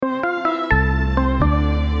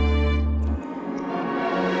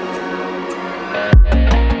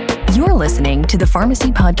listening to the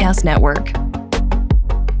Pharmacy Podcast Network.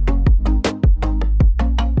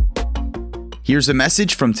 Here's a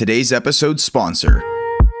message from today's episode's sponsor.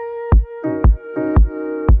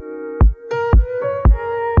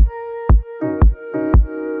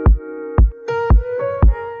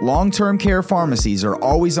 Long-term care pharmacies are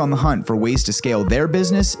always on the hunt for ways to scale their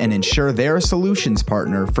business and ensure they're a solutions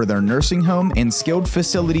partner for their nursing home and skilled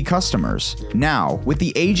facility customers. Now, with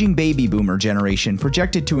the aging baby boomer generation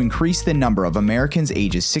projected to increase the number of Americans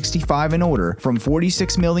ages 65 and older from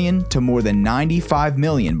 46 million to more than 95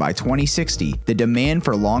 million by 2060, the demand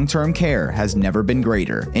for long-term care has never been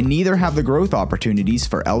greater, and neither have the growth opportunities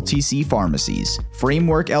for LTC pharmacies.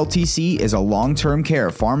 Framework LTC is a long-term care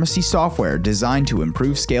pharmacy software designed to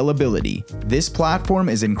improve scalability. This platform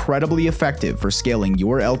is incredibly effective for scaling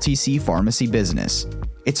your LTC pharmacy business.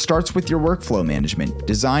 It starts with your workflow management,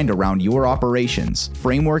 designed around your operations.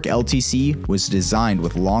 Framework LTC was designed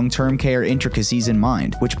with long-term care intricacies in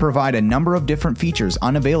mind, which provide a number of different features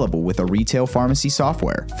unavailable with a retail pharmacy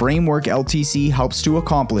software. Framework LTC helps to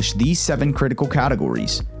accomplish these 7 critical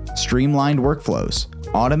categories: streamlined workflows,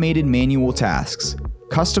 automated manual tasks,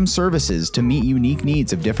 custom services to meet unique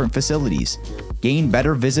needs of different facilities, gain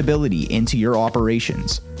better visibility into your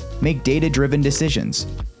operations, make data-driven decisions,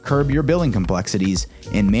 curb your billing complexities,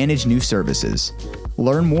 and manage new services.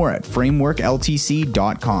 Learn more at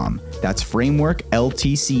frameworkltc.com. That's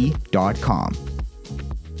frameworkltc.com.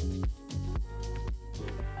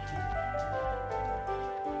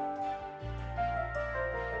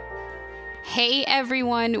 Hey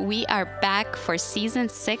everyone, we are back for season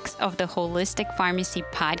 6 of the Holistic Pharmacy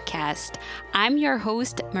Podcast. I'm your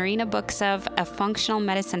host, Marina Buksov, a functional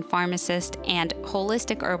medicine pharmacist and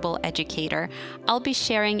holistic herbal educator. I'll be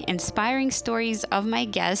sharing inspiring stories of my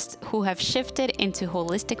guests who have shifted into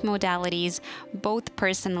holistic modalities, both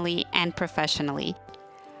personally and professionally.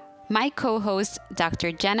 My co-host,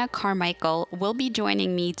 Dr. Jenna Carmichael, will be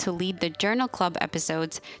joining me to lead the Journal Club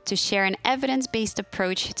episodes to share an evidence-based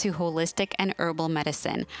approach to holistic and herbal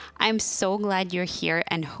medicine. I'm so glad you're here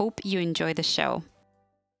and hope you enjoy the show.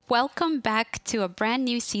 Welcome back to a brand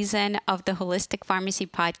new season of the Holistic Pharmacy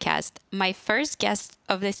Podcast. My first guest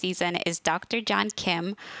of the season is Dr. John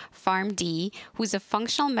Kim, PharmD, who's a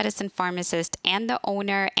functional medicine pharmacist and the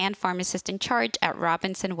owner and pharmacist in charge at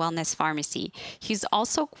Robinson Wellness Pharmacy. He's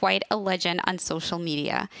also quite a legend on social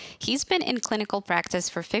media. He's been in clinical practice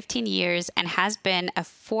for 15 years and has been a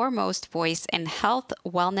foremost voice in health,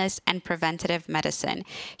 wellness, and preventative medicine.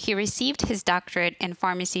 He received his doctorate in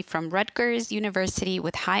pharmacy from Rutgers University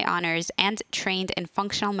with high honors and trained in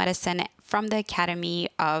functional medicine from the Academy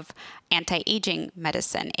of Anti-Aging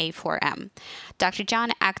Medicine, A4M. Dr. John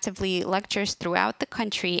actively lectures throughout the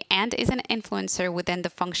country and is an influencer within the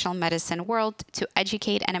functional medicine world to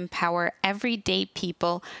educate and empower everyday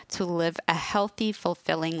people to live a healthy,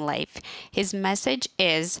 fulfilling life. His message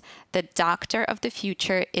is, the doctor of the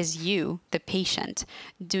future is you, the patient.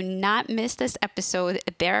 Do not miss this episode.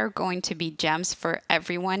 There are going to be gems for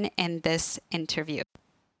everyone in this interview.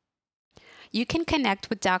 You can connect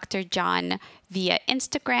with Dr. John via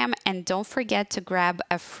Instagram, and don't forget to grab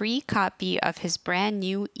a free copy of his brand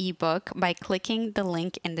new ebook by clicking the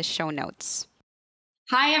link in the show notes.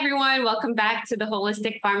 Hi, everyone. Welcome back to the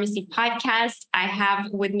Holistic Pharmacy Podcast. I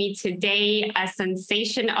have with me today a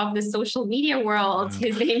sensation of the social media world.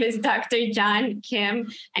 His name is Dr. John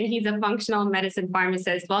Kim, and he's a functional medicine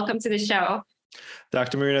pharmacist. Welcome to the show.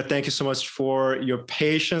 Dr. Marina, thank you so much for your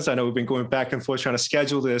patience. I know we've been going back and forth trying to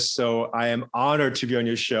schedule this, so I am honored to be on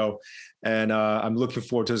your show, and I'm looking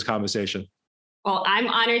forward to this conversation. Well, I'm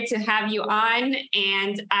honored to have you on,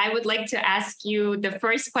 and I would like to ask you the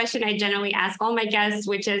first question I generally ask all my guests,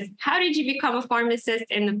 which is, how did you become a pharmacist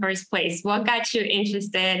in the first place? What got you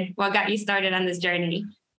interested? What got you started on this journey?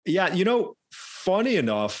 Yeah, funny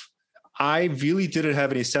enough, I really didn't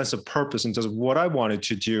have any sense of purpose in terms of what I wanted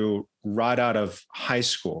to do right out of high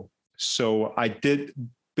school. So I did a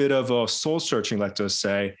bit of a soul searching, let's just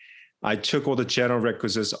say. I took all the general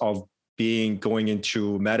requisites of going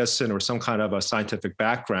into medicine or some kind of a scientific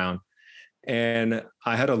background. And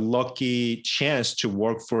I had a lucky chance to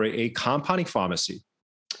work for a compounding pharmacy.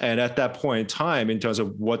 And at that point in time, in terms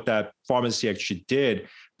of what that pharmacy actually did,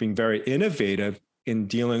 being very innovative in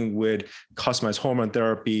dealing with customized hormone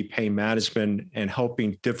therapy, pain management, and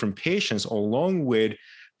helping different patients, along with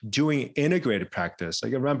doing integrated practice. I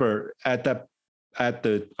can remember at the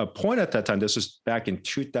point at that time, this was back in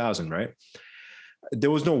 2000, right?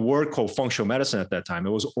 There was no word called functional medicine at that time.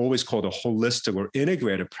 It was always called a holistic or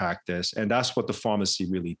integrated practice. And that's what the pharmacy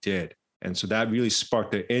really did. And so that really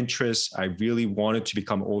sparked the interest. I really wanted to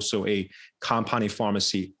become also a compounding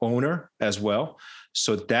pharmacy owner as well.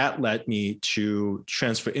 So that led me to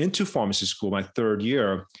transfer into pharmacy school my third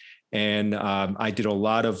year. And I did a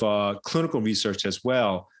lot of clinical research as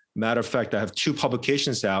well. Matter of fact, I have 2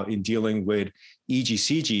 publications out in dealing with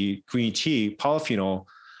EGCG, green tea, polyphenol,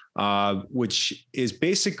 which is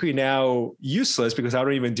basically now useless because I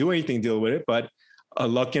don't even do anything to deal with it. But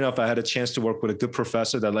lucky enough, I had a chance to work with a good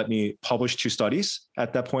professor that let me publish 2 studies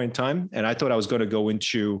at that point in time. And I thought I was going to go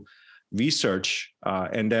into research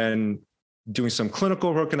and then doing some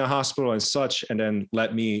clinical work in the hospital and such, and then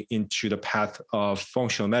led me into the path of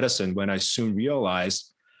functional medicine when I soon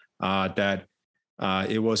realized that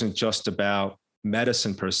it wasn't just about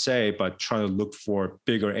medicine per se, but trying to look for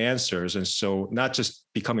bigger answers. And so not just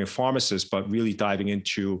becoming a pharmacist, but really diving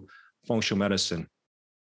into functional medicine.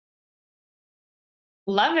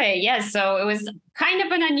 Love it. Yeah. So it was kind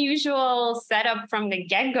of an unusual setup from the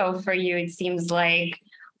get-go for you, it seems like.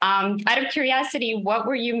 Out of curiosity, what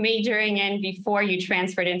were you majoring in before you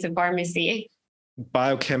transferred into pharmacy?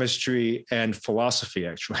 Biochemistry and philosophy,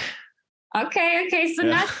 actually. Okay. So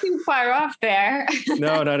not too far off there.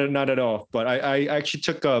 No, not at all. But I actually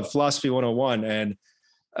took Philosophy 101. And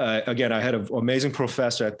again, I had an amazing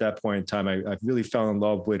professor at that point in time. I really fell in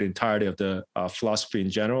love with the entirety of the philosophy in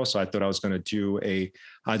general. So I thought I was going to do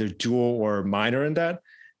either dual or minor in that.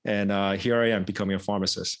 And here I am becoming a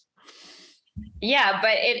pharmacist. Yeah,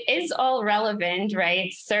 but it is all relevant,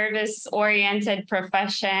 right? Service-oriented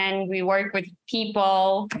profession. We work with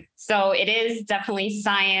people. So it is definitely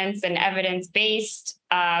science and evidence-based,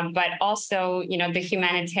 but also, the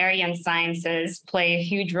humanitarian sciences play a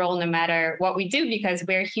huge role no matter what we do because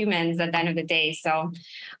we're humans at the end of the day. So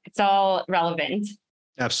it's all relevant.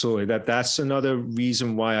 Absolutely. That's another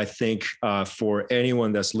reason why I think for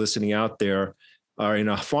anyone that's listening out there are in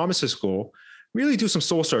a pharmacy school, really do some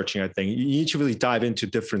soul searching. I think you need to really dive into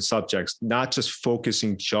different subjects, not just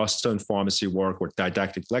focusing just on pharmacy work or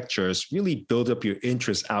didactic lectures, really build up your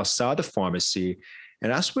interest outside of pharmacy.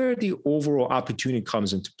 And that's where the overall opportunity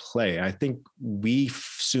comes into play. I think we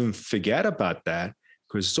soon forget about that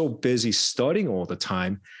because we're so busy studying all the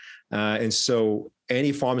time. And so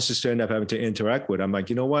any pharmacist you end up having to interact with, I'm like,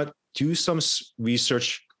 you know what? Do some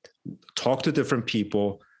research, talk to different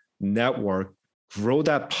people, network, grow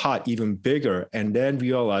that pot even bigger, and then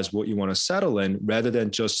realize what you want to settle in rather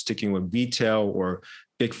than just sticking with retail or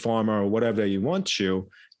big pharma or whatever you want to.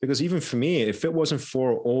 Because even for me, if it wasn't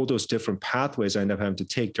for all those different pathways I ended up having to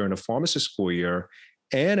take during the pharmacy school year,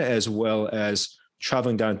 and as well as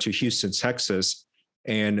traveling down to Houston, Texas,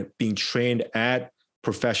 and being trained at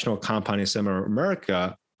Professional Compounding Center of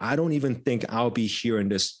America, I don't even think I'll be here in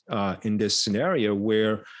this scenario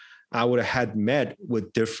where I would have had met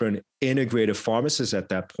with different integrative pharmacists at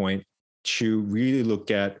that point to really look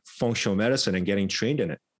at functional medicine and getting trained in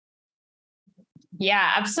it.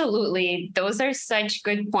 Yeah, absolutely. Those are such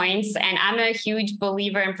good points. And I'm a huge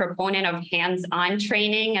believer and proponent of hands-on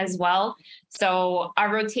training as well. So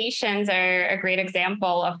our rotations are a great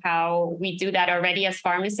example of how we do that already as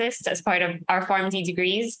pharmacists as part of our pharmacy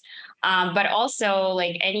degrees. But also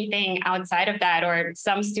like anything outside of that, or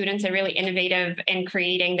some students are really innovative in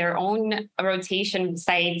creating their own rotation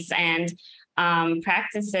sites and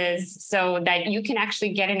practices so that you can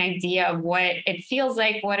actually get an idea of what it feels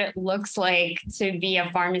like, what it looks like to be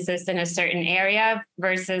a pharmacist in a certain area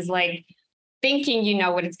versus like thinking you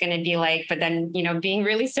know what it's going to be like, but then, being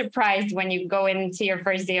really surprised when you go into your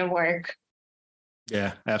first day of work.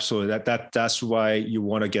 Yeah, absolutely. That's why you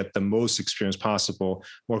want to get the most experience possible,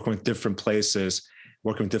 working with different places,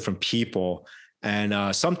 working with different people.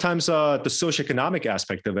 And sometimes the socioeconomic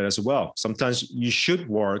aspect of it as well. Sometimes you should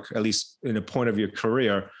work, at least in a point of your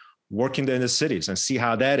career, working in the cities and see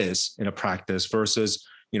how that is in a practice versus,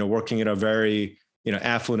 working in a very,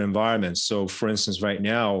 affluent environment. So for instance, right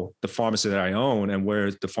now, the pharmacy that I own and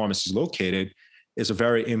where the pharmacy is located is a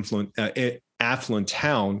very affluent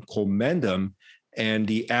town called Mendham. And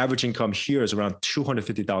the average income here is around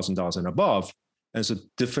 $250,000 and above. And so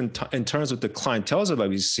different in terms of the clientele that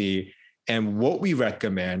we see, and what we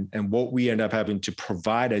recommend and what we end up having to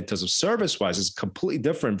provide in terms of service-wise is completely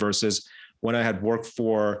different versus when I had worked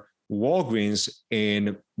for Walgreens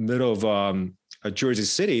in middle of Jersey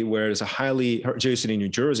City, where it's Jersey City, New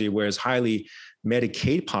Jersey, where it's highly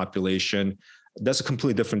Medicaid population. That's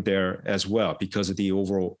completely different there as well because of the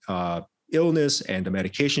overall illness and the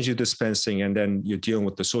medications you're dispensing, and then you're dealing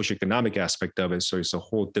with the socioeconomic aspect of it. So it's a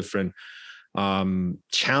whole different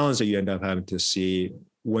challenge that you end up having to see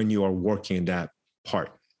when you are working in that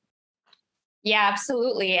part. Yeah,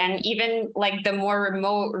 absolutely. And even like the more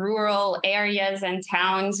remote rural areas and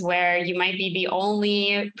towns where you might be the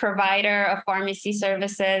only provider of pharmacy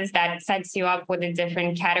services, that sets you up with a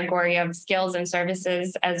different category of skills and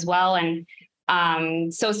services as well. And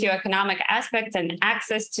socioeconomic aspects and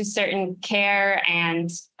access to certain care, and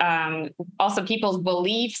also people's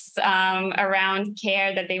beliefs around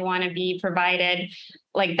care that they want to be provided.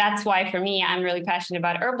 Like, that's why for me, I'm really passionate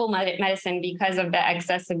about herbal medicine, because of the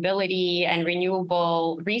accessibility and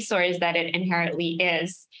renewable resource that it inherently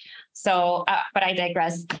is. So, but I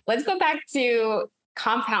digress. Let's go back to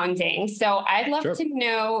compounding. So I'd love Sure. to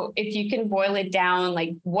know if you can boil it down,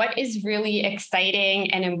 like what is really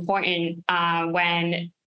exciting and important when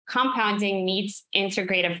compounding meets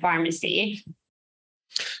integrative pharmacy?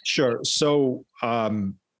 Sure. So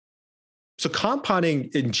compounding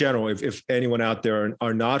in general, if anyone out there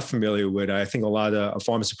are not familiar with it, I think a lot of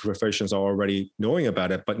pharmacy professionals are already knowing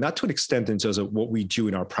about it, but not to an extent in terms of what we do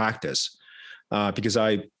in our practice. Because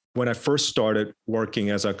when I first started working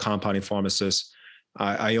as a compounding pharmacist,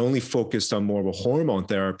 I only focused on more of a hormone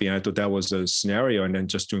therapy, and I thought that was a scenario, and then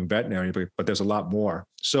just doing veterinary, but there's a lot more.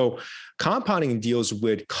 So compounding deals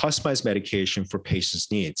with customized medication for patients'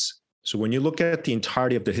 needs. So when you look at the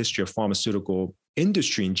entirety of the history of pharmaceutical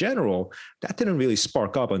industry in general, that didn't really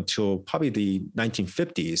spark up until probably the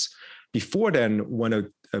 1950s. Before then, when a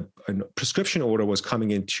prescription order was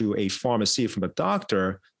coming into a pharmacy from a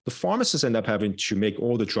doctor, the pharmacist ended up having to make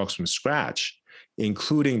all the drugs from scratch,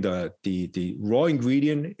 including the raw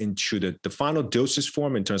ingredient into the final dosage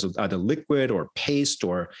form in terms of either liquid or paste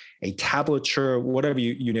or a tablature, whatever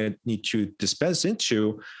you need to dispense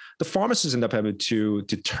into. The pharmacists end up having to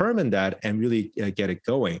determine that and really get it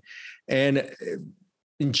going. And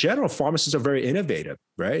in general, pharmacists are very innovative,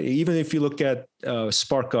 right? Even if you look at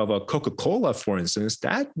spark of a Coca-Cola, for instance,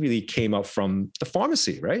 that really came up from the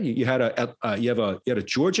pharmacy, right? You had a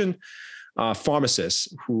Georgian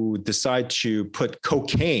pharmacist who decided to put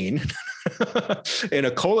cocaine in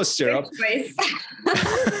a cola syrup.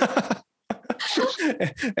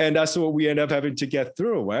 And that's what we end up having to get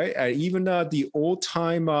through, right? Even the old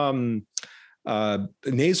time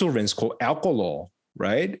nasal rinse called Alcolol,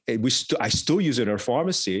 right? I still use it in our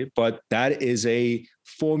pharmacy, but that is a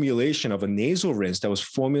formulation of a nasal rinse that was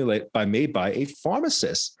made by a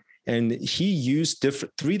pharmacist. And he used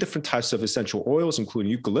three different types of essential oils, including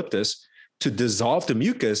eucalyptus, to dissolve the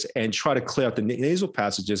mucus and try to clear out the nasal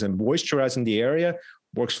passages and moisturizing the area.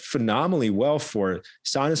 Works phenomenally well for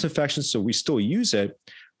sinus infections, so we still use it.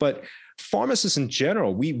 But pharmacists in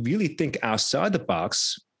general, we really think outside the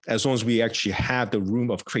box, as long as we actually have the room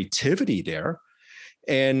of creativity there,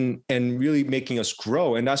 and really making us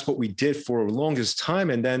grow. And that's what we did for the longest time.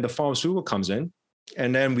 And then the pharmaceutical comes in,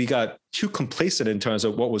 and then we got too complacent in terms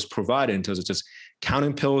of what was provided, in terms of just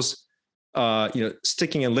counting pills,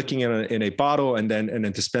 sticking and licking it in a bottle, and then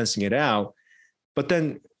dispensing it out. But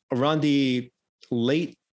then around the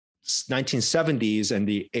late 1970s and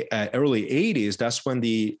the early 80s, that's when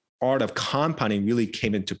the art of compounding really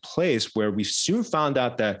came into place, where we soon found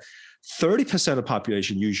out that 30% of the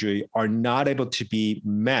population usually are not able to be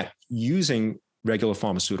met using regular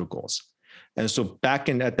pharmaceuticals. And so at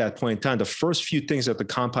that point in time, the first few things that the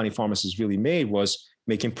compounding pharmacists really made was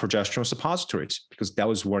making progesterone suppositories, because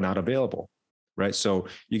that were not available, right? So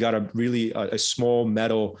you got a small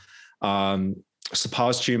metal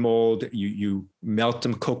suppository mold. You melt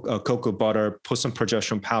them cocoa butter, put some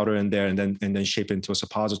progesterone powder in there, and then shape it into a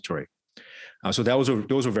suppository. So those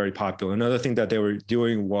were very popular. Another thing that they were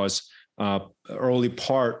doing was early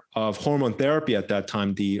part of hormone therapy at that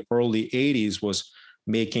time, the early 80s, was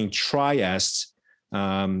making Trieste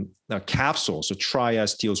capsules. So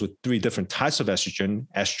Trieste deals with three different types of estrogen: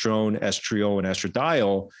 estrone, estriol, and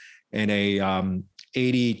estradiol, in a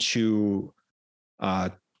 80 to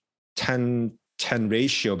 10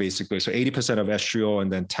 ratio, basically. So 80% of estriol,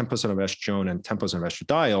 and then 10% of estrone, and 10% of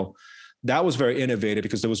estradiol. That was very innovative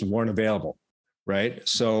because those weren't available, right?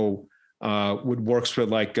 So what works with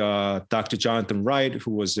Dr. Jonathan Wright,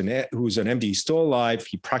 who's an MD, still alive.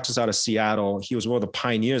 He practiced out of Seattle. He was one of the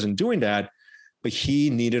pioneers in doing that, but he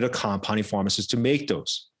needed a compounding pharmacist to make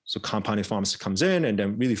those. So compounding pharmacist comes in and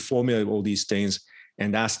then really formulate all these things.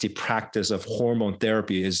 And that's the practice of hormone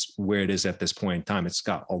therapy, is where it is at this point in time. It's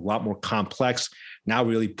got a lot more complex, now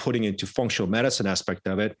really putting into functional medicine aspect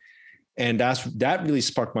of it. And that really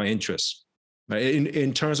sparked my interest, right?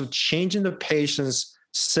 In terms of changing the patient's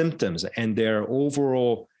symptoms and their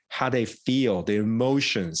overall, how they feel, their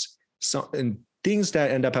emotions, and things that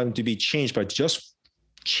end up having to be changed by just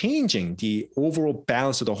changing the overall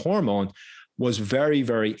balance of the hormone, was very,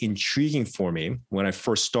 very intriguing for me when I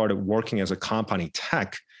first started working as a compounding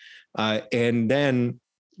tech, And then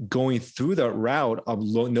going through that route of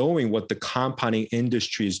knowing what the compounding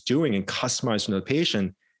industry is doing and customizing the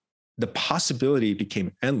patient, the possibility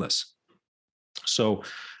became endless. So,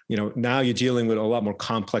 now you're dealing with a lot more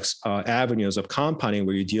complex avenues of compounding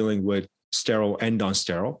where you're dealing with sterile and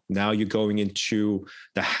non-sterile. Now you're going into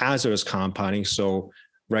the hazardous compounding. So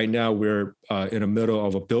right now we're in the middle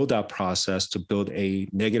of a build-out process to build a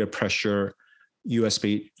negative pressure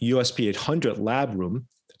USP 800 lab room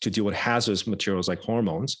to deal with hazardous materials like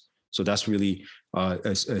hormones. So that's really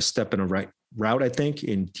a step in the right route, I think,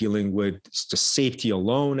 in dealing with the safety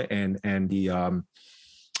alone and the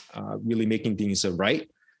really making things right.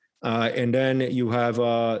 And then you have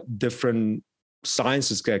different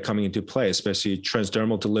sciences that are coming into play, especially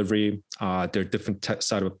transdermal delivery. There are different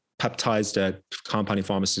side of peptides that compounding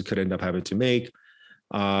pharmacists could end up having to make,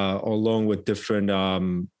 along with different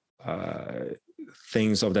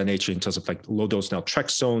things of that nature in terms of like low dose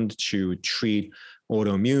naltrexone to treat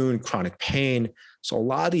autoimmune, chronic pain. So a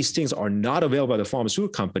lot of these things are not available by the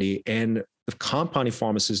pharmaceutical company, and the compounding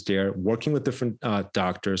pharmacists there working with different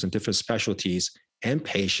doctors and different specialties and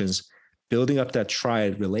patients, building up that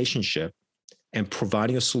triad relationship and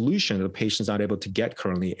providing a solution that the patient's not able to get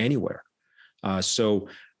currently anywhere. So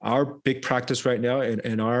our big practice right now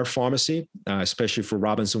in our pharmacy, especially for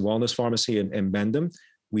Robinson Wellness Pharmacy and Mendham,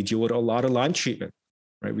 we deal with a lot of Lyme treatment,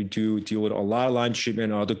 right? We do deal with a lot of Lyme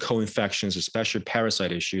treatment and other co-infections, especially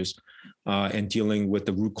parasite issues, and dealing with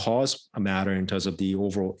the root cause matter in terms of the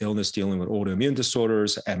overall illness, dealing with autoimmune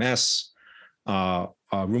disorders, MS,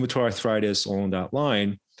 rheumatoid arthritis, along that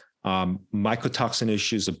line. Mycotoxin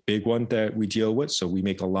issue is a big one that we deal with. So we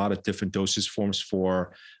make a lot of different dosage forms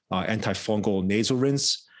for antifungal nasal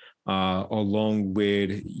rinse, along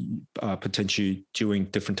with potentially doing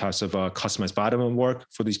different types of customized vitamin work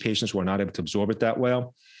for these patients who are not able to absorb it that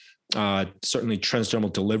well. Certainly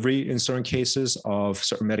transdermal delivery in certain cases of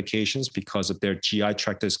certain medications because of their GI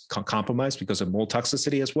tract is compromised because of mold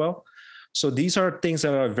toxicity as well. So these are things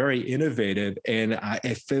that are very innovative. And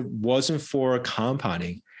if it wasn't for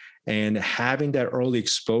compounding and having that early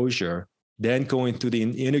exposure, then going through the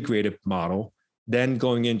integrated model, then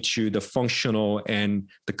going into the functional and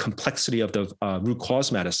the complexity of the root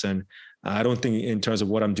cause medicine, I don't think in terms of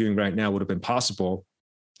what I'm doing right now would have been possible.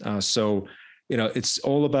 So, it's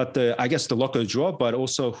all about the luck of the draw, but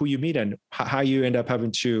also who you meet and how you end up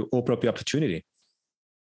having to open up the opportunity.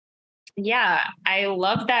 Yeah, I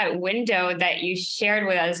love that window that you shared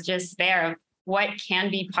with us just there of what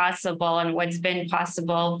can be possible and what's been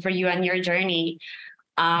possible for you on your journey.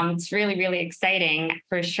 It's really, really exciting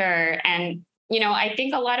for sure. And, I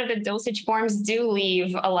think a lot of the dosage forms do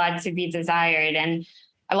leave a lot to be desired. And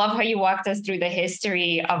I love how you walked us through the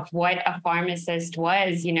history of what a pharmacist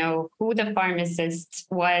was, who the pharmacist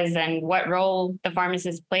was and what role the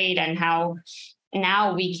pharmacist played, and how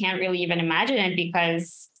now we can't really even imagine it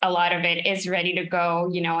because a lot of it is ready to go,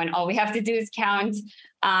 and all we have to do is count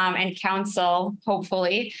and counsel,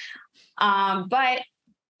 hopefully. But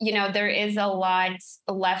there is a lot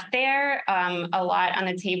left there, a lot on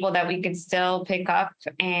the table that we could still pick up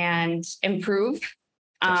and improve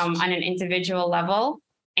on an individual level.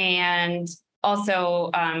 And also,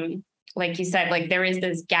 like you said, like there is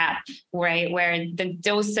this gap, right, where the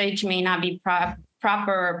dosage may not be proper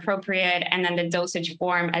or appropriate, and then the dosage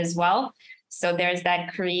form as well. So there's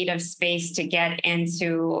that creative space to get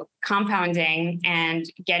into compounding and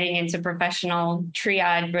getting into professional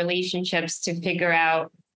triad relationships to figure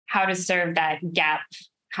out how to serve that gap,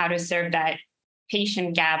 how to serve that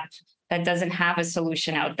patient gap that doesn't have a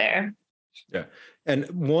solution out there. Yeah. And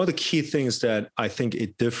one of the key things that I think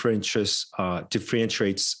it differentiates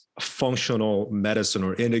functional medicine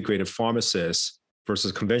or integrated pharmacists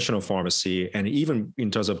versus conventional pharmacy, and even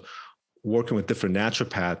in terms of working with different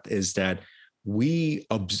naturopaths, is that we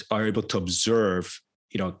are able to observe,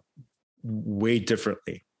 way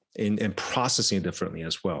differently and processing it differently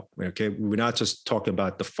as well. Okay, we're not just talking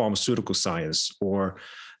about the pharmaceutical science or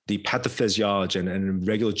the pathophysiology and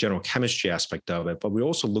regular general chemistry aspect of it, but we're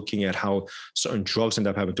also looking at how certain drugs end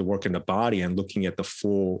up having to work in the body and looking at the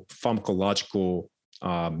full pharmacological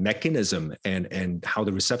mechanism and how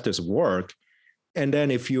the receptors work. And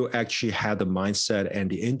then if you actually have the mindset and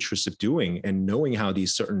the interest of doing and knowing how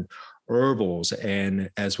these certain herbals and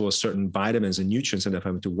as well as certain vitamins and nutrients end up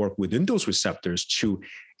having to work within those receptors to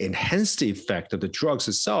enhance the effect of the drugs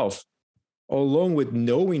itself, along with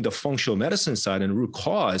knowing the functional medicine side and root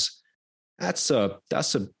cause, that's a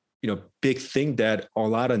big thing that a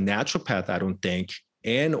lot of naturopaths, I don't think,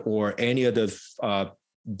 or any of the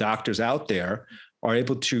doctors out there are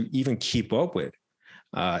able to even keep up with.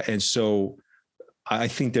 And so I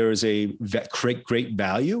think there is a great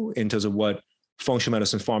value in terms of what functional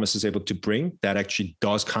medicine pharmacists is able to bring that actually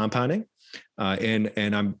does compounding.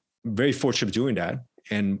 And I'm very fortunate doing that.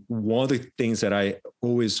 And one of the things that I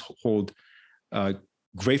always hold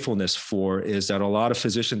gratefulness for is that a lot of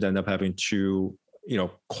physicians end up having to,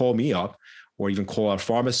 call me up or even call our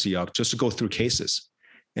pharmacy up just to go through cases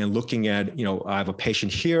and looking at, I have a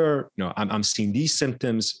patient here, I'm seeing these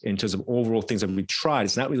symptoms in terms of overall things that we tried.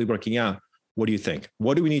 It's not really working out. What do you think?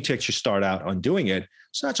 What do we need to actually start out on doing it?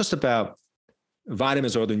 It's not just about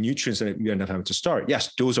vitamins or the nutrients that you end up having to start.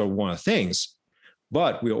 Yes, those are one of the things,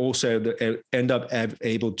 but we also end up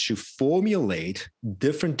able to formulate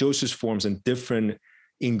different dosage forms and different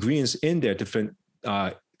ingredients in there, different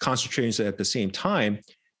concentrations at the same time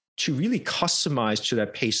to really customize to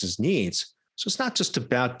that patient's needs. So it's not just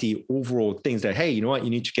about the overall things that, hey, you know what, you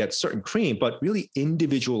need to get certain cream, but really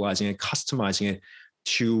individualizing and customizing it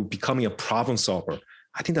to becoming a problem solver.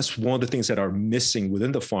 I think that's one of the things that are missing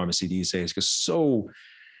within the pharmacy these days, because so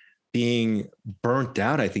being burnt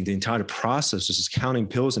out, I think the entire process is just counting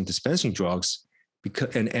pills and dispensing drugs,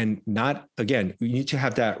 because and not, again, you need to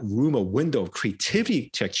have that room, a window of creativity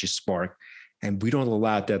to actually spark, and we don't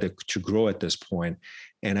allow that to grow at this point.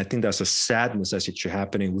 And I think that's a sadness that's actually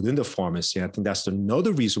happening within the pharmacy. I think that's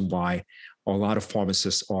another reason why a lot of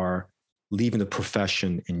pharmacists are leaving the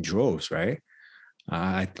profession in droves, right?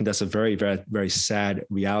 I think that's a very, very, very sad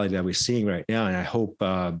reality that we're seeing right now. And I hope,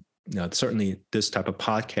 certainly this type of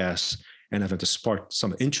podcast and have to spark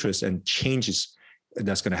some interest and changes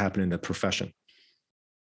that's going to happen in the profession.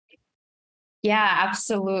 Yeah,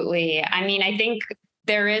 absolutely. I mean, I think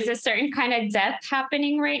there is a certain kind of death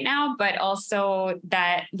happening right now, but also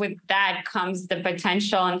that with that comes the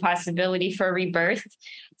potential and possibility for rebirth.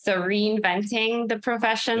 So reinventing the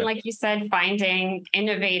profession, like you said, finding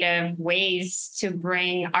innovative ways to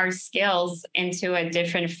bring our skills into a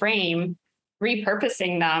different frame,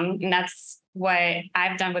 repurposing them. And that's what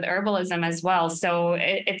I've done with herbalism as well. So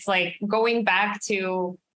it's like going back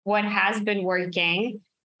to what has been working,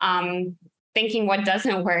 thinking what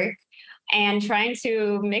doesn't work, and trying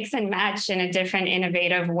to mix and match in a different,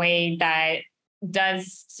 innovative way that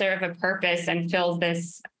does serve a purpose and fills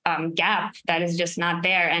this gap that is just not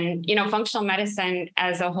there. And, functional medicine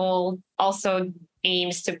as a whole also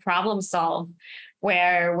aims to problem solve,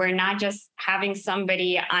 where we're not just having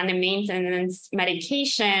somebody on a maintenance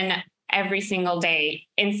medication every single day.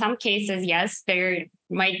 In some cases, yes, there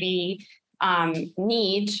might be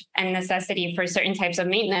need and necessity for certain types of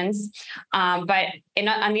maintenance. But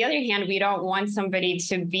on the other hand, we don't want somebody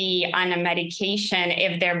to be on a medication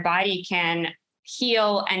if their body can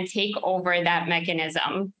heal and take over that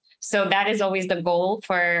mechanism. So that is always the goal,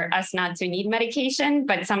 for us not to need medication,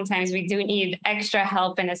 but sometimes we do need extra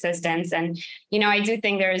help and assistance. And, I do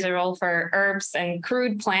think there is a role for herbs and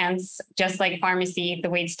crude plants, just like pharmacy, the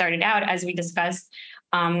way it started out, as we discussed.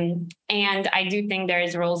 And I do think there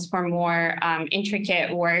is roles for more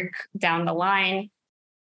intricate work down the line.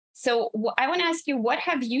 So I want to ask you, what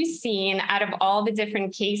have you seen out of all the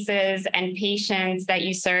different cases and patients that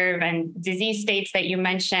you serve and disease states that you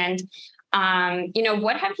mentioned?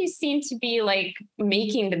 What have you seen to be like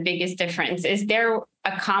making the biggest difference? Is there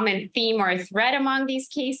a common theme or a thread among these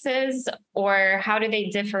cases, or how do they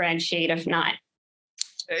differentiate if not?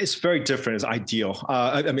 It's very different. It's ideal.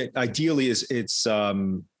 Ideally,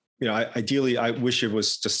 ideally, I wish it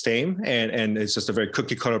was the same, and it's just a very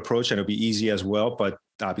cookie cutter approach, and it'll be easy as well. But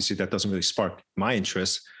obviously, that doesn't really spark my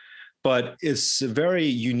interest. But it's a very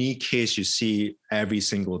unique case you see every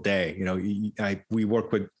single day. We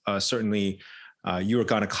work with certainly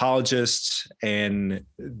urogynecologists, and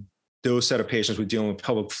those set of patients we're dealing with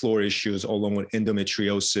pelvic floor issues, along with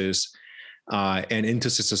endometriosis. And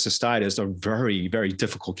interstitial cystitis are very, very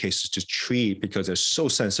difficult cases to treat because they're so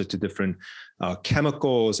sensitive to different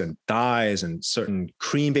chemicals and dyes and certain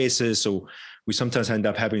cream bases. So we sometimes end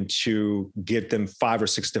up having to give them 5 or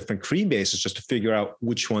 6 different cream bases just to figure out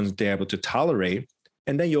which ones they're able to tolerate.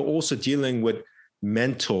 And then you're also dealing with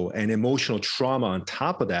mental and emotional trauma on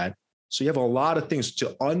top of that. So you have a lot of things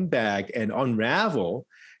to unbag and unravel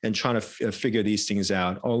and trying to figure these things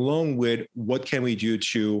out, along with what can we do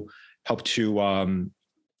to help to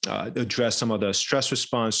address some of the stress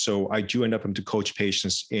response. So I do end up having to coach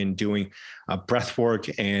patients in doing breath work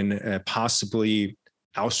and possibly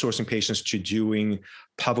outsourcing patients to doing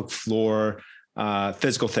pelvic floor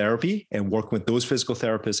physical therapy and working with those physical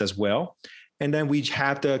therapists as well. And then we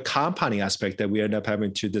have the compounding aspect that we end up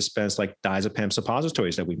having to dispense like diazepam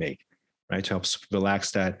suppositories that we make, right, to help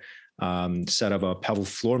relax that set of a pelvic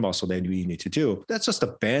floor muscle that we need to do. That's just a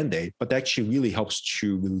Band-Aid, but that actually really helps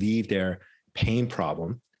to relieve their pain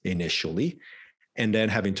problem initially. and then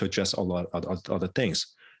having to address a lot of other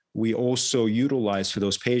things. We also utilize, for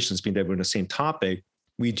those patients, being that we're in the same topic,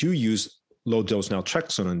 we do use low dose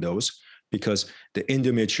naltrexone on those, because the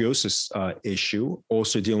endometriosis issue,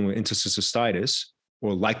 also dealing with interstitial cystitis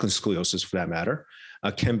or lichen sclerosis for that matter,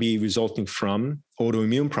 can be resulting from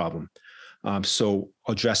autoimmune problem. So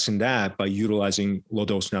addressing that by utilizing low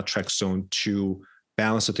dose naltrexone to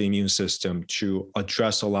balance the immune system, to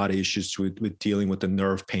address a lot of issues with dealing with the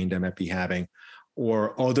nerve pain that might be having,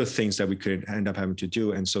 or other things that we could end up having to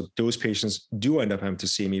do. And so those patients do end up having to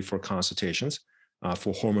see me for consultations.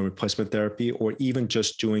 For hormone replacement therapy, or even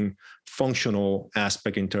just doing functional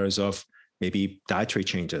aspect in terms of maybe dietary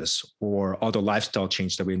changes or other lifestyle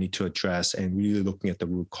changes that we need to address, and really looking at the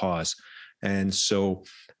root cause. And so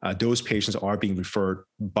those patients are being referred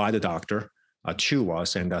by the doctor to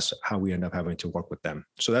us, and that's how we end up having to work with them.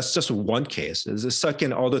 So that's just one case. There's a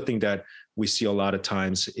second other thing that we see a lot of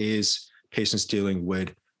times is patients dealing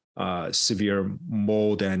with severe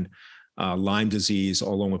mold and Lyme disease,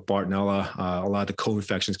 along with Bartonella, a lot of the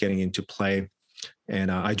co-infections getting into play.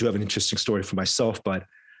 And I do have an interesting story for myself, but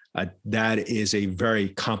that is a very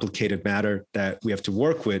complicated matter that we have to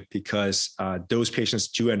work with, because those patients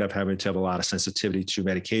do end up having to have a lot of sensitivity to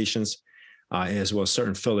medications, as well as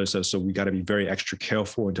certain fillers. So we got to be very extra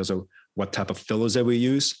careful in terms of what type of fillers that we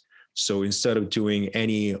use. So instead of doing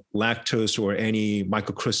any lactose or any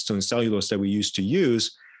microcrystalline cellulose that we used to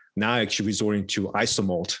use, now actually resorting to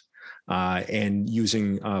isomalt, and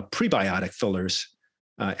using prebiotic fillers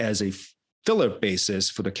as a filler basis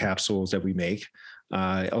for the capsules that we make,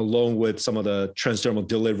 along with some of the transdermal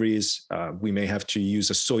deliveries. We may have to use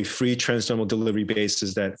a soy-free transdermal delivery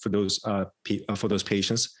basis that for those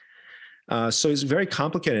patients. So it's very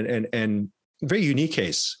complicated and very unique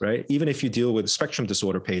case, right? Even if you deal with spectrum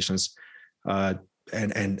disorder patients,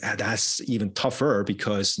 and that's even tougher,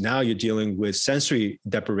 because now you're dealing with sensory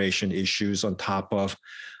deprivation issues on top of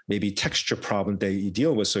maybe texture problem that you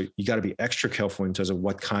deal with. So you got to be extra careful in terms of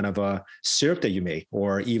what kind of a syrup that you make,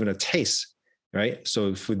 or even a taste, right?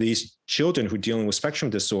 So for these children who are dealing with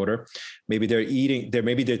spectrum disorder, maybe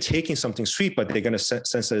they're taking something sweet, but they're going to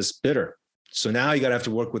sense that it's bitter. So now you got to have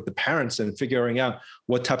to work with the parents and figuring out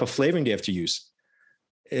what type of flavoring they have to use.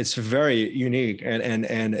 It's very unique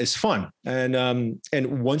and it's fun. And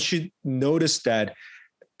once you notice that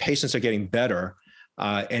patients are getting better,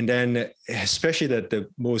 and then especially that the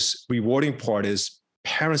most rewarding part is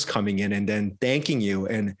parents coming in and then thanking you,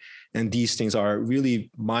 and these things are really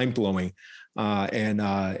mind blowing, and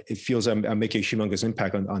it feels I'm making a humongous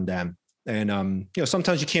impact on them. And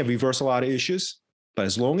sometimes you can't reverse a lot of issues, but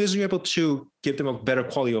as long as you're able to give them a better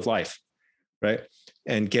quality of life, right,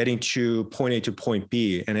 and getting to point A to point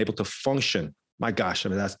B and able to function, my gosh, I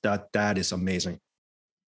mean that is amazing.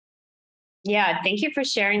 Yeah, thank you for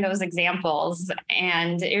sharing those examples.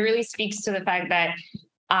 And it really speaks to the fact that,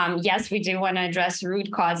 yes, we do want to address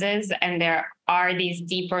root causes, and there are these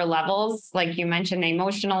deeper levels, like you mentioned,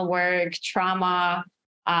 emotional work, trauma,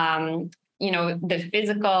 the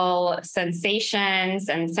physical sensations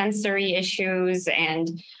and sensory issues,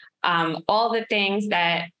 and all the things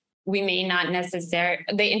that we may not necessarily,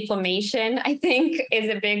 the inflammation, I think, is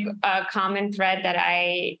a big common thread that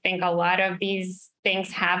I think a lot of these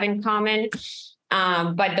things have in common.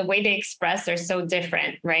 But the way they express are so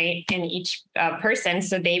different, right, in each person.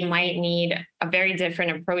 So they might need a very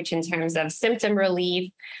different approach in terms of symptom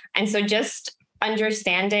relief. And so just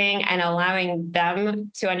understanding and allowing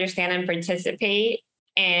them to understand and participate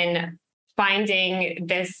in finding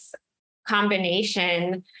this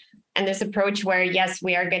combination and this approach where, yes,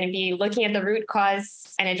 we are going to be looking at the root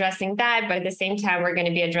cause and addressing that, but at the same time, we're going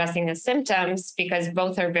to be addressing the symptoms, because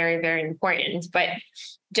both are very, very important. But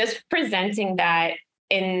just presenting that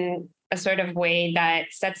in a sort of way that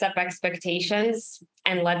sets up expectations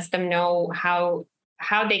and lets them know how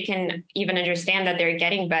they can even understand that they're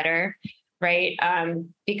getting better, right?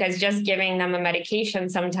 Because just giving them a medication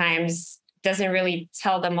sometimes doesn't really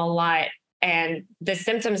tell them a lot. And the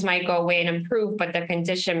symptoms might go away and improve, but the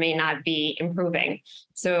condition may not be improving.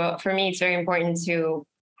 So for me, it's very important to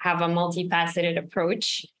have a multifaceted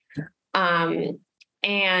approach. And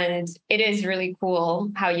it is really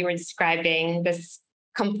cool how you were describing this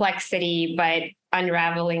complexity, but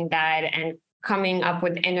unraveling that and coming up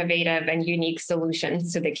with innovative and unique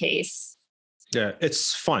solutions to the case. Yeah,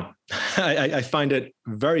 it's fun. I find it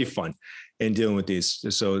very fun in dealing with these.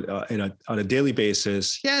 So on a daily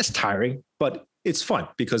basis, yeah, it's tiring, but it's fun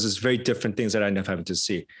because it's very different things that I end up having to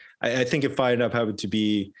see. I think if I end up having to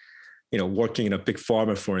be, working in a big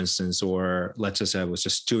pharma, for instance, or let's just say I was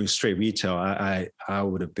just doing straight retail, I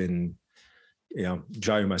would have been,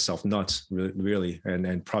 driving myself nuts, really,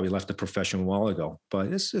 and probably left the profession a while ago. But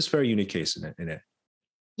it's a very unique case in it.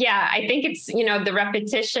 Yeah, I think it's, the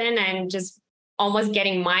repetition and just almost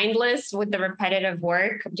getting mindless with the repetitive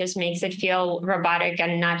work just makes it feel robotic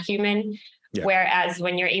and not human. Yeah. Whereas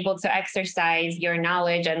when you're able to exercise your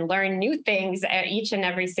knowledge and learn new things each and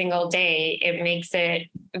every single day, it makes it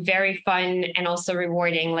very fun and also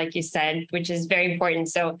rewarding, like you said, which is very important.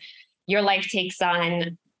 So your life takes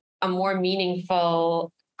on a more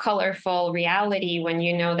meaningful, colorful reality when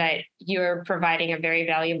you know that you're providing a very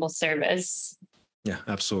valuable service. Yeah,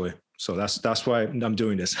 absolutely. So that's why I'm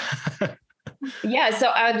doing this. Yeah. So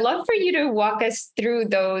I would love for you to walk us through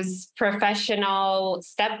those professional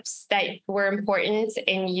steps that were important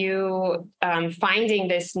in you finding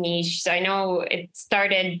this niche. So I know it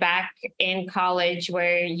started back in college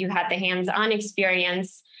where you had the hands-on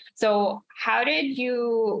experience. So how did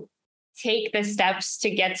you take the steps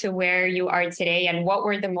to get to where you are today, and what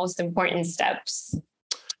were the most important steps?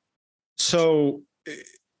 So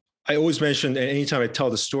I always mention, and anytime I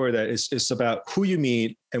tell the story, that it's about who you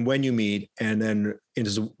meet and when you meet, and then it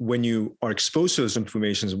is when you are exposed to those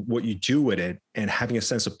information, what you do with it, and having a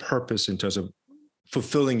sense of purpose in terms of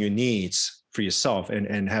fulfilling your needs for yourself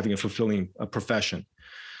and having a fulfilling profession.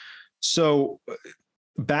 So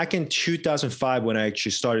back in 2005, when I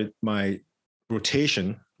actually started my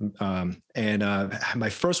rotation, my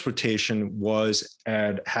first rotation was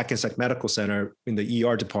at Hackensack Medical Center in the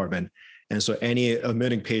ER department. And so any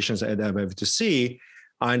admitting patients that I have to see,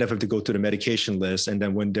 I end up having to go through the medication list. And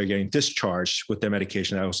then when they're getting discharged with their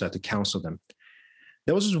medication, I also have to counsel them.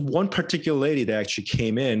 There was this one particular lady that actually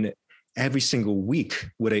came in every single week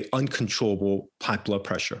with an uncontrollable high blood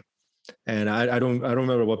pressure. And I don't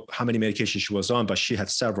remember how many medications she was on, but she had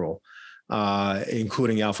several,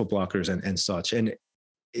 including alpha blockers and such. And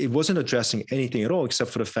it wasn't addressing anything at all,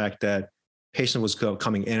 except for the fact that patient was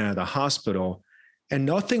coming in and out of the hospital, and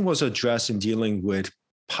nothing was addressed in dealing with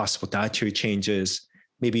possible dietary changes,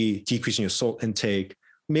 maybe decreasing your salt intake,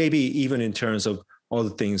 maybe even in terms of all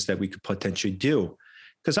the things that we could potentially do.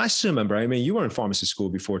 Because I still remember, you were in pharmacy school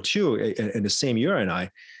before too, in the same year and I,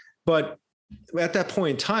 but at that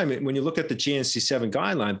point in time, when you look at the JNC7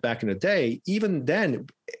 guideline back in the day, even then,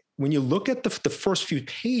 when you look at the first few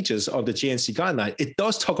pages of the JNC guideline, it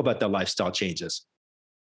does talk about the lifestyle changes.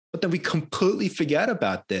 But then we completely forget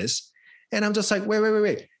about this. And I'm just like,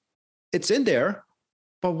 wait. It's in there,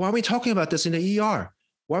 but why are we talking about this in the ER?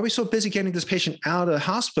 Why are we so busy getting this patient out of the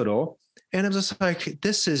hospital? And I'm just like,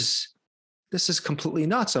 this is completely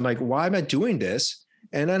nuts. I'm like, why am I doing this?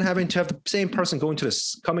 And then having to have the same person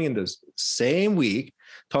coming in the same week,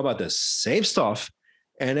 talk about the same stuff.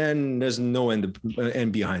 And then there's no end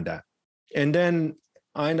behind that. And then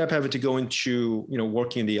I end up having to go into,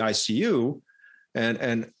 working in the ICU,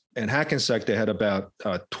 and Hackensack, they had about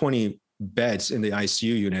 20 beds in the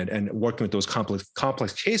ICU unit, and working with those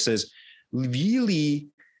complex cases really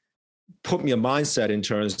put me a mindset in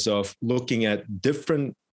terms of looking at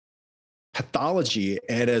different pathology,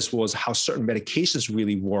 and as well as how certain medications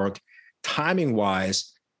really work timing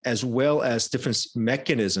wise, as well as different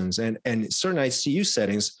mechanisms. And certain ICU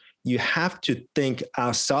settings, you have to think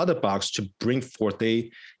outside the box to bring forth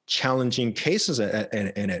a challenging cases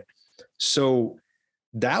in it. So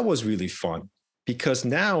that was really fun, because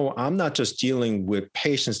now I'm not just dealing with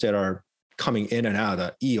patients that are coming in and out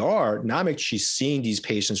of the ER. Now I'm actually seeing these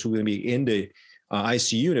patients who are going to be in the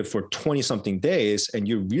ICU unit for 20 something days, and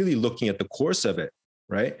you're really looking at the course of it,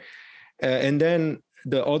 right? And then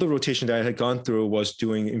the other rotation that I had gone through was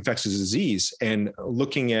doing infectious disease and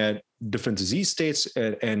looking at different disease states,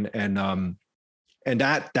 and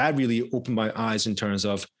that really opened my eyes in terms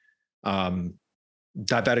of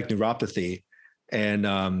diabetic neuropathy,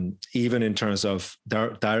 and even in terms of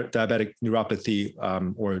diabetic neuropathy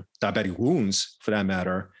or diabetic wounds for that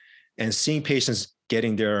matter, and seeing patients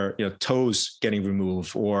getting their toes getting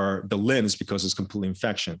removed or the limbs because it's complete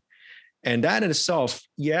infection. And that in itself,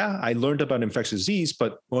 I learned about infectious disease,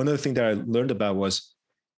 but one other thing that I learned about was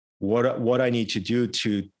what I need to do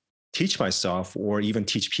to teach myself or even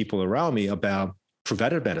teach people around me about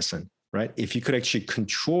preventive medicine, right? If you could actually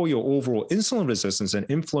control your overall insulin resistance and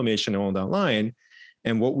inflammation along that line,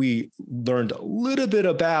 and what we learned a little bit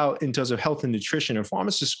about in terms of health and nutrition in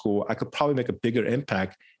pharmacy school, I could probably make a bigger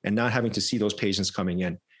impact and not having to see those patients coming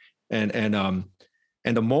in. And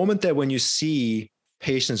the moment that when you see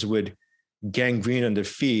patients with gangrene on their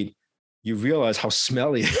feet, you realize how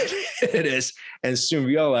smelly it is, and soon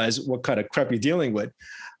realize what kind of crap you're dealing with.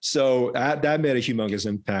 So that made a humongous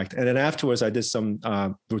impact. And then afterwards, I did some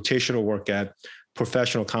rotational work at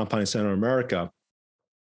Professional Compounding Center of America,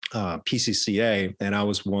 PCCA, and I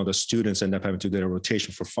was one of the students, ended up having to do a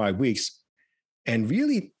rotation for 5 weeks. And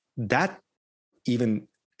really that even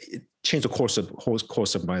changed the whole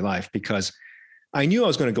course of my life, because I knew I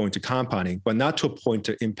was going to go into compounding, but not to a point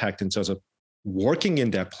to impact in terms of working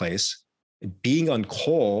in that place, being on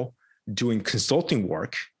call, doing consulting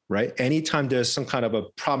work, right? Anytime there's some kind of a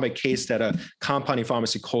problem case that a compounding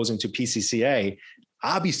pharmacy calls into PCCA,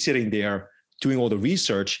 I'll be sitting there doing all the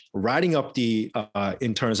research, writing up the,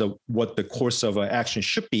 in terms of what the course of action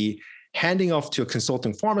should be, handing off to a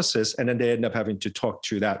consulting pharmacist, and then they end up having to talk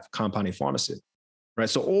to that compounding pharmacist, right?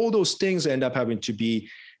 So all those things end up having to be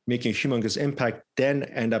making a humongous impact, then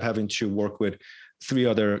end up having to work with 3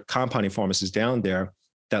 other compounding pharmacies down there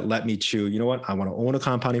that led me to, you know what, I want to own a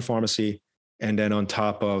compounding pharmacy. And then on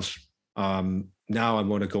top of, now I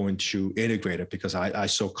want to go into integrated, because I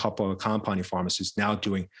saw a couple of compounding pharmacies now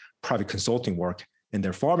doing private consulting work in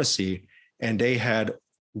their pharmacy, and they had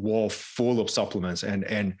wall full of supplements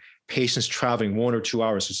and patients traveling 1 or 2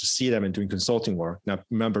 hours just to see them and doing consulting work. Now,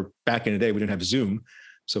 remember, back in the day, we didn't have Zoom.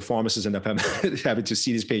 So pharmacists end up having to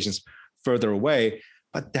see these patients further away.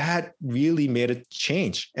 But that really made a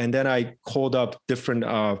change. And then I called up different,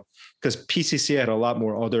 because PCC had a lot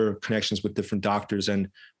more other connections with different doctors and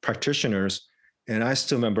practitioners. And I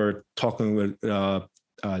still remember talking with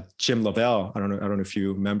Jim Lavelle. I don't know if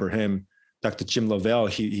you remember him, Dr. Jim Lavelle.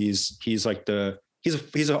 He's like he's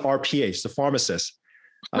a RPH, he's a pharmacist,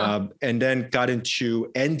 and then got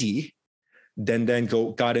into ND, then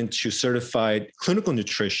got into certified clinical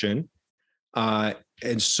nutrition,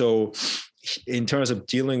 and so in terms of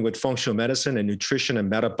dealing with functional medicine and nutrition and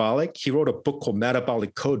metabolic, he wrote a book called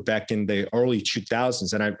Metabolic Code back in the early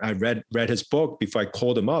 2000s. And I read his book before I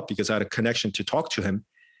called him up, because I had a connection to talk to him.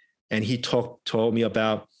 And he told me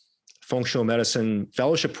about functional medicine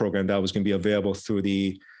fellowship program that was going to be available through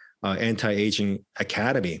the Anti-Aging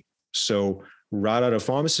Academy. So right out of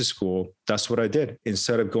pharmacy school, that's what I did.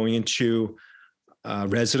 Instead of going into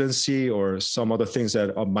residency or some other things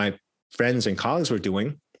that my friends and colleagues were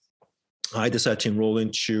doing, I decided to enroll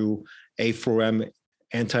into A4M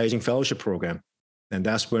anti-aging fellowship program. And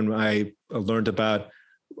that's when I learned about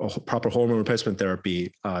proper hormone replacement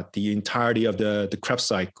therapy, the entirety of the Krebs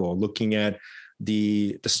cycle, looking at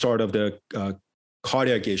the start of the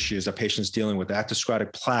cardiac issues that patients dealing with,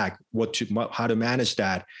 atherosclerotic plaque, how to manage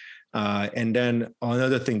that. And then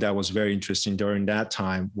another thing that was very interesting during that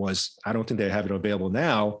time was, I don't think they have it available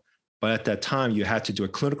now, but at that time you had to do a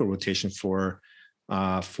clinical rotation for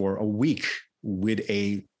a week with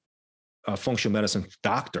a functional medicine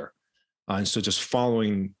doctor. And so just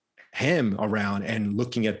following him around and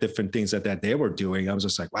looking at different things that they were doing, I was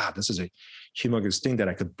just like, wow, this is a humongous thing that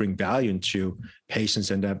I could bring value into patients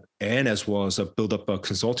and as well as build up a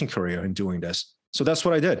consulting career in doing this. So that's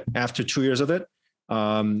what I did. After 2 years of it,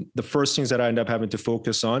 the first things that I ended up having to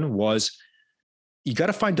focus on was, you got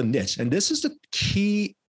to find the niche. And this is the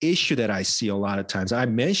key issue that I see a lot of times. I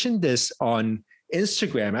mentioned this on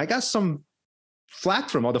Instagram. I got some flack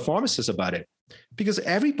from other pharmacists about it, because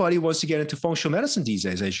everybody wants to get into functional medicine these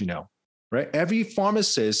days, as you know, right? Every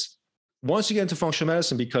pharmacist wants to get into functional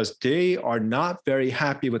medicine because they are not very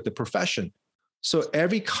happy with the profession. So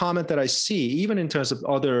every comment that I see, even in terms of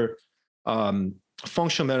other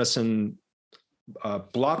functional medicine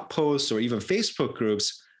blog posts or even Facebook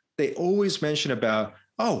groups, they always mention about,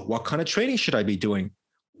 oh, what kind of training should I be doing?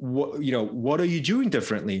 What are you doing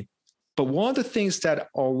differently? But one of the things that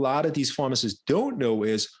a lot of these pharmacists don't know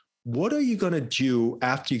is, what are you going to do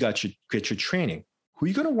after you get your training? Who are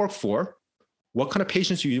you going to work for? What kind of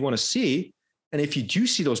patients do you want to see? And if you do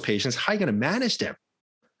see those patients, how are you going to manage them?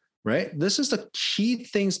 Right? This is the key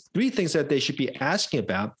things, 3 things that they should be asking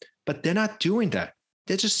about, but they're not doing that.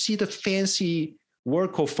 They just see the fancy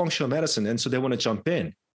word called functional medicine, and so they want to jump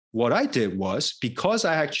in. What I did was, because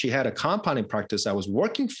I actually had a compounding practice I was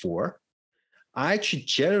working for, I actually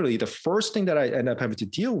generally, the first thing that I ended up having to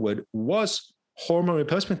deal with was hormone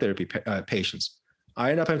replacement therapy patients.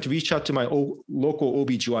 I ended up having to reach out to my local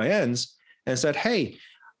OBGYNs and said, hey,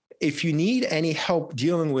 if you need any help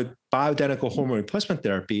dealing with bioidentical hormone replacement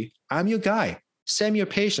therapy, I'm your guy. Send me your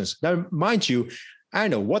patients. Now, mind you, I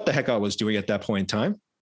don't know what the heck I was doing at that point in time,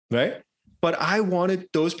 right? But I wanted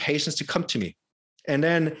those patients to come to me. And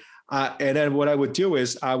then what I would do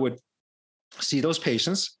is I would see those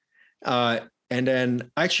patients, and then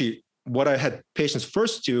actually what I had patients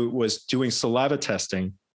first do was doing saliva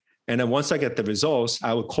testing. And then once I get the results,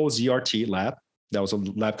 I would call ZRT Lab. That was a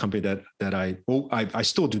lab company that I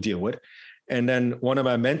still do deal with. And then one of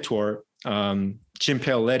my mentor, Jim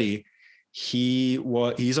Paoletti,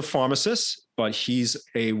 he's a pharmacist, but he's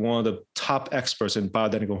one of the top experts in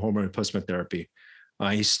bioidentical hormone replacement therapy.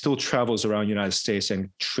 He still travels around the United States and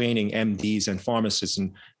training MDs and pharmacists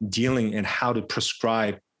and dealing in how to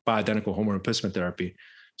prescribe bioidentical hormone replacement therapy.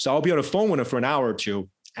 So I'll be on the phone with him for an hour or two,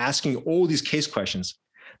 asking all these case questions.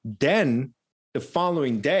 Then the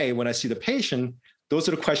following day, when I see the patient, those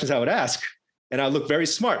are the questions I would ask. And I look very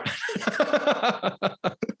smart.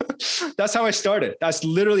 That's how I started. That's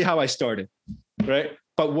literally how I started, right?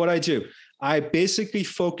 But what I do, I basically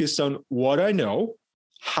focused on what I know,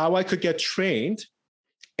 how I could get trained,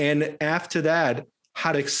 and after that,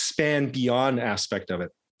 how to expand beyond aspect of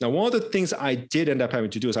it. Now, one of the things I did end up having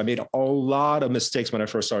to do is I made a lot of mistakes when I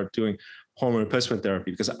first started doing hormone replacement therapy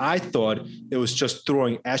because I thought it was just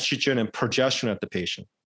throwing estrogen and progesterone at the patient.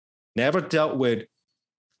 Never dealt with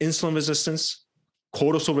insulin resistance,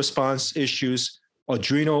 cortisol response issues,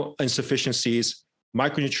 adrenal insufficiencies,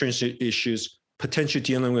 micronutrient issues, potentially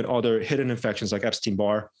dealing with other hidden infections like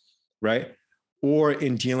Epstein-Barr, right? Or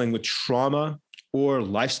in dealing with trauma or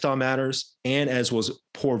lifestyle matters, and as was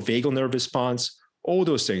poor vagal nerve response, all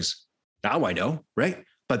those things. Now I know, right?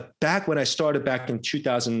 But back when I started back in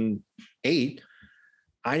 2008,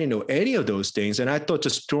 I didn't know any of those things. And I thought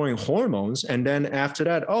just throwing hormones. And then after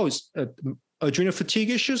that, it's adrenal fatigue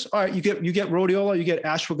issues. All right, you get rhodiola, you get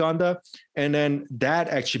ashwagandha. And then that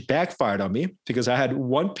actually backfired on me because I had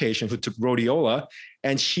one patient who took rhodiola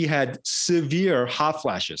and she had severe hot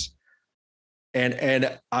flashes.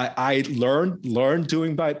 And I learned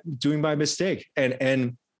doing by mistake.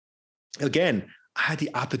 And again, I had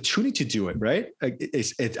the opportunity to do it, right?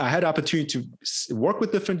 I had the opportunity to work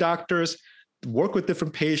with different doctors, work with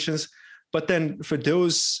different patients. But then for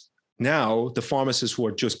those now, the pharmacists who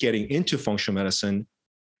are just getting into functional medicine,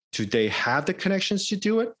 do they have the connections to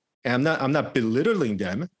do it? And I'm not belittling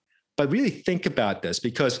them, but really think about this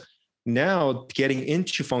because now getting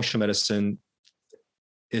into functional medicine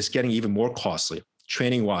is getting even more costly,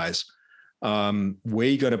 training-wise, where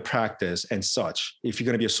you're going to practice and such. If you're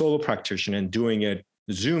going to be a solo practitioner and doing it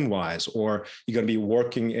Zoom-wise, or you're going to be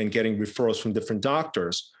working and getting referrals from different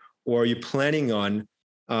doctors, or you're planning on,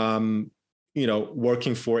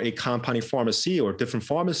 working for a compounding pharmacy or different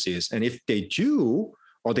pharmacies. And if they do,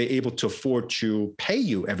 are they able to afford to pay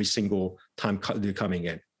you every single time they're coming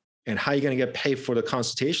in? And how are you going to get paid for the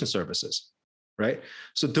consultation services? Right.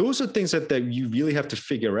 So those are things that you really have to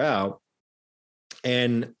figure out.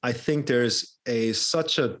 And I think there's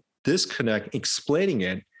such a disconnect explaining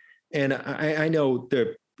it. And I know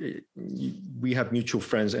we have mutual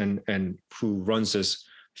friends and who runs this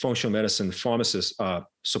functional medicine pharmacist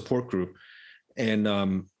support group. And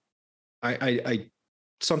I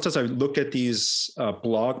sometimes I look at these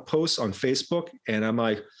blog posts on Facebook and I'm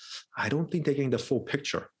like, I don't think they're getting the full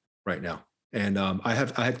picture right now. And I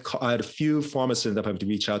had a few pharmacists that have to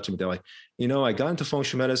reach out to me. They're like, I got into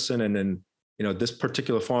functional medicine, and then this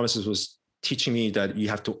particular pharmacist was teaching me that you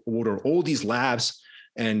have to order all these labs,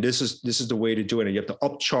 and this is the way to do it, and you have to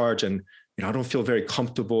upcharge. And I don't feel very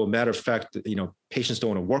comfortable. Matter of fact, patients don't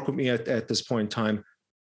want to work with me at this point in time.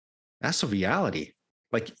 That's a reality.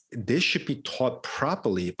 Like this should be taught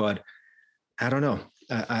properly, but I don't know.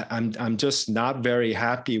 I'm just not very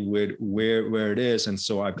happy with where it is, and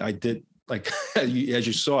so I did. Like, as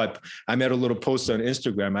you saw, I made a little post on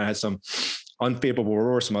Instagram. I had some unfavorable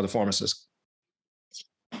or some other pharmacists.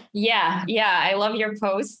 Yeah. I love your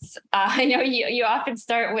posts. I know you often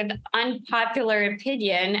start with unpopular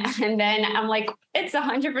opinion, and then I'm like, it's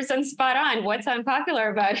 100% spot on. What's unpopular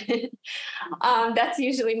about it? That's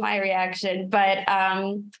usually my reaction. But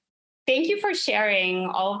thank you for sharing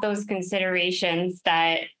all of those considerations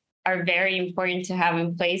that are very important to have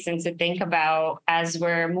in place and to think about as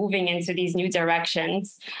we're moving into these new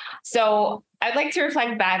directions. So I'd like to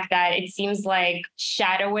reflect back that it seems like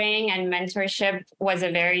shadowing and mentorship was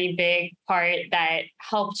a very big part that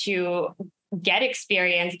helped you get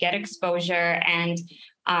experience, get exposure, and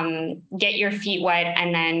get your feet wet,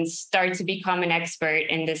 and then start to become an expert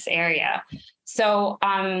in this area. So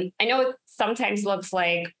I know it sometimes looks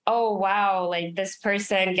like, oh, wow, like this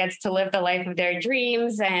person gets to live the life of their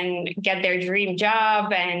dreams and get their dream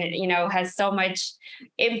job and, has so much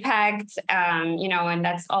impact, and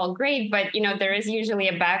that's all great. But, there is usually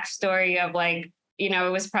a backstory of like,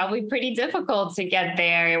 it was probably pretty difficult to get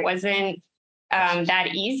there. It wasn't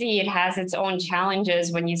that easy. It has its own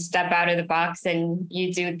challenges when you step out of the box and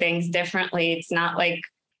you do things differently. It's not like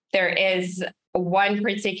there is one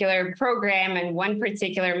particular program and one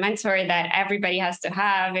particular mentor that everybody has to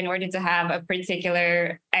have in order to have a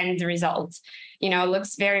particular end result. It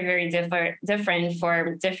looks very, very different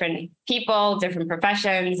for different people, different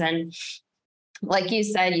professions. And like you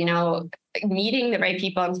said, meeting the right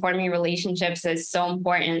people and forming relationships is so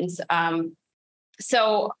important.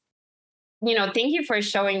 So thank you for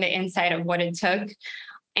showing the insight of what it took.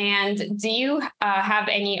 And do you have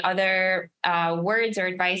any other words or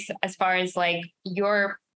advice as far as like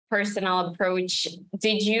your personal approach?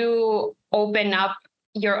 Did you open up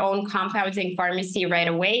your own compounding pharmacy right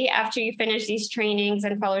away after you finished these trainings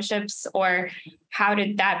and fellowships, or how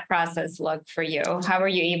did that process look for you? How were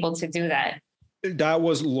you able to do that? That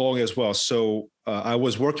was long as well. So I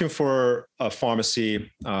was working for a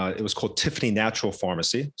pharmacy. It was called Tiffany Natural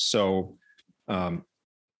Pharmacy. So now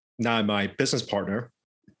my business partner,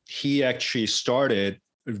 he actually started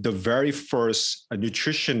the very first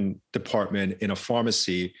nutrition department in a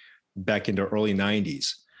pharmacy back in the early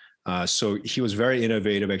 90s. So he was very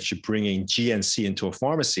innovative, actually bringing GNC into a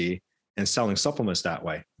pharmacy and selling supplements that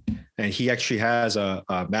way. And he actually has a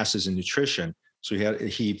master's in nutrition. So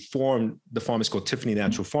he formed the pharmacy called Tiffany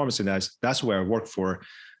Natural Pharmacy. And that's where I worked for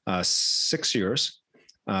 6 years.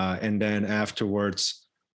 And then afterwards,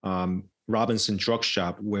 Robinson Drug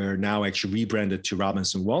Shop, where now actually rebranded to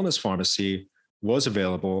Robinson Wellness Pharmacy, was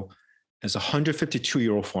available as a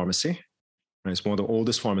 152-year-old pharmacy. Right? It's one of the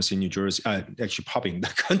oldest pharmacies in New Jersey, actually probably in the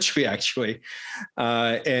country, actually.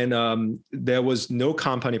 And there was no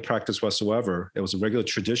compounding practice whatsoever. It was a regular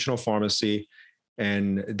traditional pharmacy,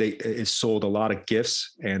 and it sold a lot of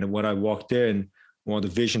gifts. And when I walked in, one of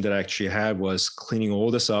the vision that I actually had was cleaning all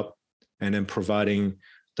this up and then providing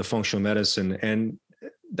the functional medicine. And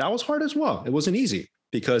that was hard as well. It wasn't easy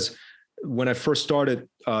because when I first started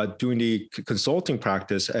doing the consulting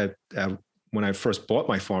practice when I first bought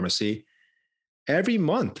my pharmacy, every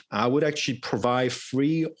month I would actually provide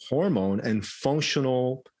free hormone and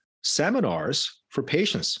functional seminars for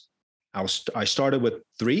patients. I started with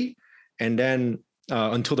 3, and then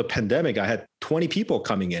until the pandemic, I had 20 people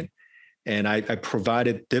coming in, and I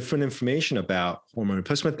provided different information about hormone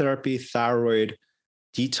replacement therapy, thyroid,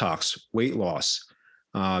 detox, weight loss,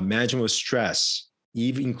 management of stress,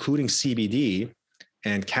 even including CBD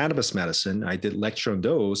and cannabis medicine. I did lecture on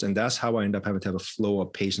those, and that's how I ended up having to have a flow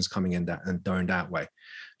of patients coming in during that way.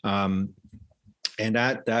 And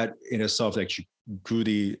that in itself actually grew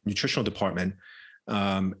the nutritional department,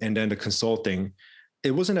 and then the consulting.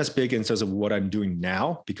 It wasn't as big in terms of what I'm doing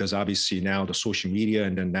now, because obviously now the social media,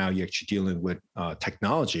 and then now you're actually dealing with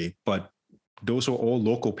technology, but those are all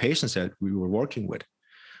local patients that we were working with.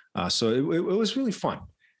 So it was really fun.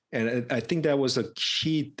 And I think that was a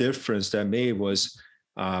key difference that made was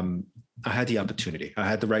I had the opportunity. I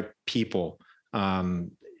had the right people.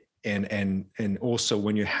 And also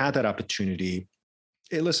when you had that opportunity,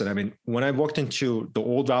 listen, I mean, when I walked into the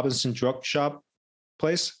old Robinson Drug Shop,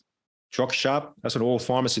 that's an old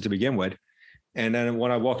pharmacy to begin with. And then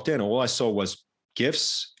when I walked in, all I saw was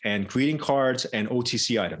gifts and greeting cards and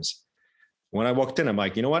OTC items. When I walked in, I'm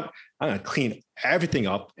like, you know what? I'm going to clean everything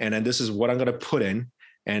up. And then this is what I'm going to put in.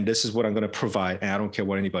 And this is what I'm going to provide. And I don't care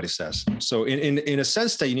what anybody says. So in a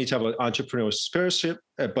sense that you need to have an entrepreneurial spirit,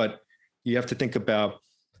 but you have to think about,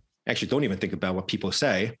 actually don't even think about what people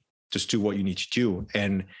say, just do what you need to do.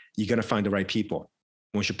 And you're going to find the right people.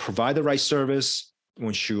 Once you provide the right service,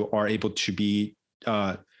 once you are able to be,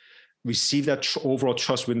 receive that overall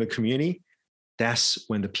trust within the community, that's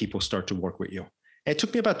when the people start to work with you. And it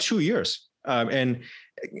took me about 2 years. And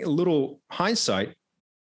a little hindsight,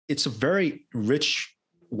 it's a very rich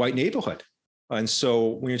white neighborhood. And so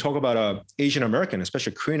when you talk about an Asian American,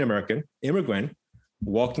 especially Korean American immigrant,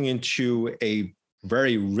 walking into a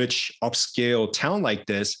very rich upscale town like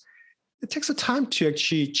this, it takes a time to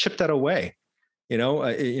actually chip that away.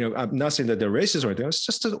 I'm not saying that they're racist or anything. It's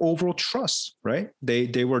just an overall trust, right?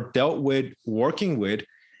 They were dealt with, working with,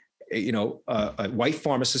 a white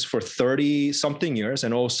pharmacist for 30 something years.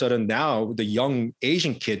 And all of a sudden now the young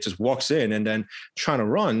Asian kid just walks in and then trying to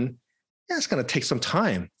run. Yeah, it's going to take some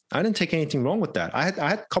time. I didn't take anything wrong with that. I had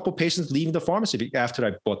a couple patients leaving the pharmacy after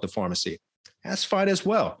I bought the pharmacy. That's fine as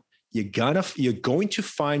well. You're going to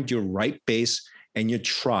find your right base and your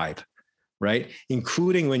tribe, right?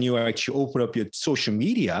 Including when you actually open up your social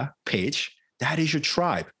media page, that is your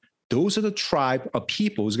tribe. Those are the tribe of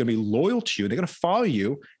people who's going to be loyal to you. They're going to follow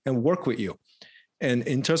you and work with you. And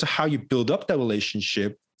in terms of how you build up that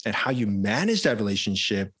relationship and how you manage that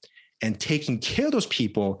relationship and taking care of those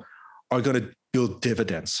people are going to build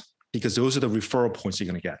dividends, because those are the referral points you're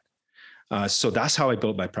going to get. So that's how I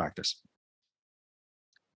built my practice.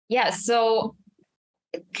 Yeah. So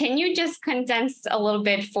can you just condense a little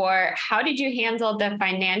bit for how did you handle the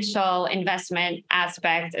financial investment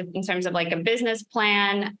aspect in terms of like a business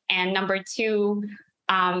plan? And number 2,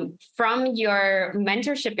 from your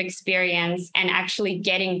mentorship experience and actually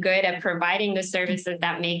getting good at providing the services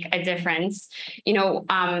that make a difference,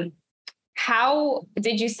 How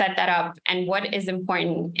did you set that up, and what is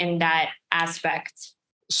important in that aspect?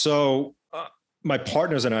 So my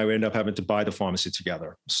partners and I ended up having to buy the pharmacy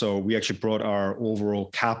together. So we actually brought our overall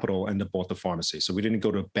capital and then bought the pharmacy. So we didn't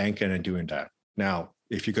go to a bank and doing that. Now,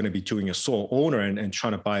 if you're going to be doing a sole owner and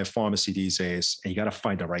trying to buy a pharmacy these days, and you got to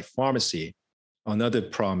find the right pharmacy. Another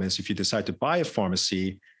problem is if you decide to buy a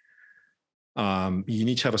pharmacy, you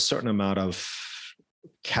need to have a certain amount of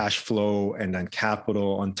cash flow and then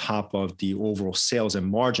capital on top of the overall sales and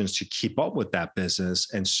margins to keep up with that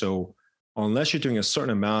business. And so unless you're doing a certain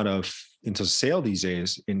amount of into sale these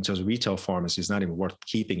days, into retail pharmacy, it's not even worth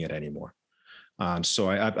keeping it anymore. So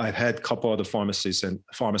I've had a couple other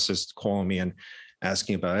pharmacists calling me and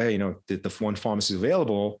asking about, hey, the one pharmacy is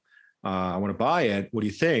available. I want to buy it. What do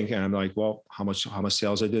you think? And I'm like, well, how much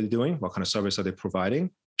sales are they doing? What kind of service are they providing?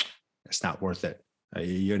 It's not worth it.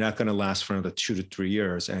 You're not going to last for another 2 to 3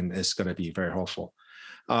 years, and it's going to be very helpful.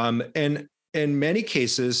 And in many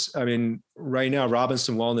cases, I mean, right now,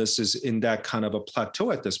 Robinson Wellness is in that kind of a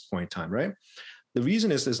plateau at this point in time, right? The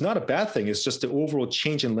reason is it's not a bad thing. It's just the overall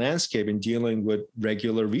change in landscape in dealing with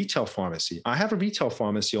regular retail pharmacy. I have a retail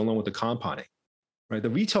pharmacy along with the compounding, right? The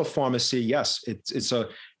retail pharmacy, yes, it's a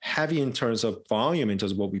heavy in terms of volume, in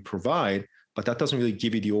terms of what we provide, but that doesn't really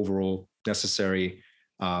give you the overall necessary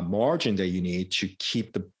margin that you need to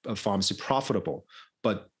keep the pharmacy profitable.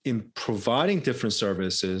 But in providing different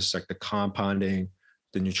services like the compounding,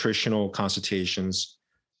 the nutritional consultations,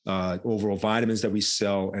 overall vitamins that we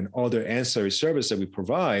sell, and other ancillary services that we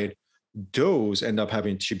provide, those end up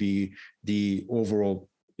having to be the overall,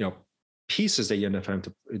 pieces that you end up having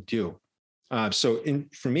to do. So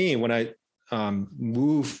for me, when I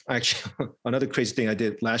move, actually, another crazy thing I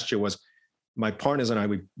did last year was my partners and I,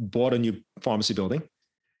 we bought a new pharmacy building,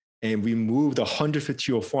 and we moved a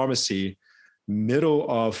 150-year-old pharmacy middle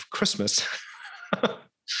of Christmas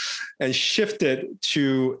and shifted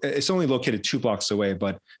to, it's only located 2 blocks away,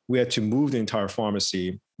 but we had to move the entire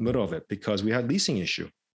pharmacy middle of it because we had leasing issue.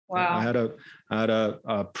 Wow. I had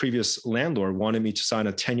a previous landlord wanted me to sign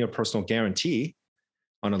a 10-year personal guarantee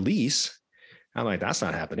on a lease. I'm like, that's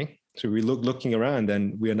not happening. So we looking around,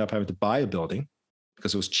 and we ended up having to buy a building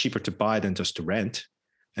because it was cheaper to buy than just to rent.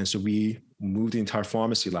 And so we moved the entire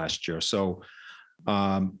pharmacy last year. So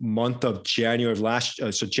month of January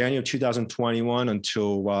of January 2021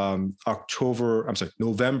 until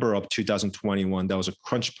November of 2021, that was a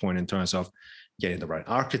crunch point in terms of getting the right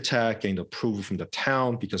architect, getting the approval from the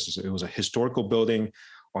town, because it was a historical building,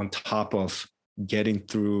 on top of getting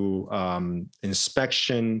through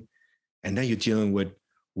inspection. And then you're dealing with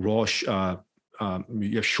your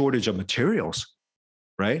shortage of materials,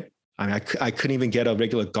 right? I mean, I couldn't even get a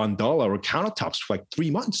regular gondola or countertops for like 3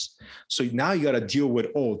 months. So now you got to deal with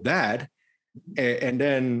all that. And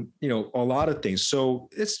then, a lot of things. So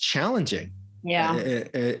it's challenging. Yeah.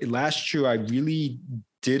 Last year, I really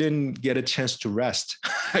didn't get a chance to rest.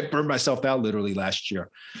 I burned myself out literally last year.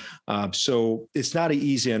 So it's not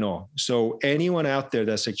easy at all. So anyone out there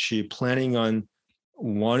that's actually planning on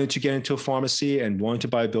wanting to get into a pharmacy and wanting to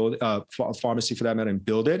buy a pharmacy for that matter and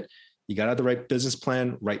build it, you got to have the right business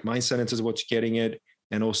plan, right mindset into what you're getting it,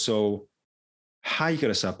 and also how you got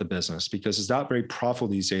to set up the business, because it's not very profitable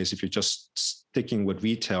these days if you're just sticking with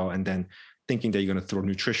retail and then thinking that you're going to throw a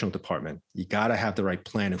nutritional department. You got to have the right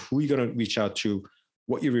plan of who you're going to reach out to,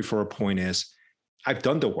 what your referral point is. I've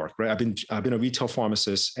done the work, right? I've been a retail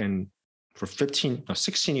pharmacist and for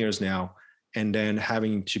 16 years now, and then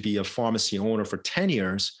having to be a pharmacy owner for 10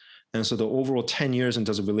 years. And so the overall 10 years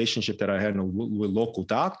into the relationship that I had with local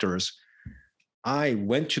doctors, I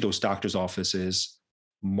went to those doctors' offices,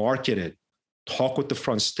 marketed, talked with the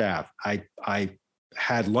front staff. I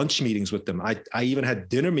had lunch meetings with them. I even had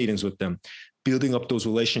dinner meetings with them, building up those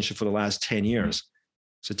relationships for the last 10 years.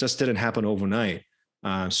 So it just didn't happen overnight.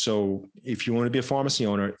 So if you want to be a pharmacy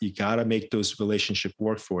owner, you got to make those relationships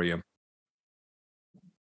work for you.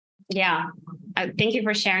 Yeah. Thank you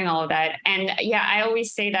for sharing all of that. And yeah, I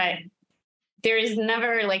always say that there is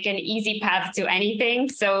never like an easy path to anything.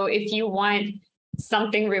 So if you want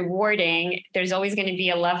something rewarding, there's always going to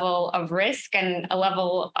be a level of risk and a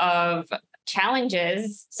level of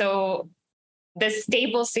challenges. So the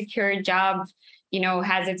stable, secure job,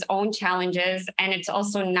 has its own challenges, and it's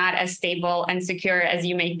also not as stable and secure as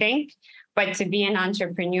you may think. But to be an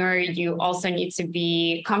entrepreneur, you also need to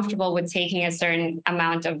be comfortable with taking a certain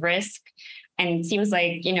amount of risk. And it seems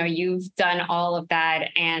like, you've done all of that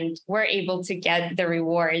and we're able to get the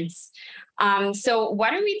rewards. So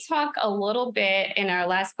why don't we talk a little bit in our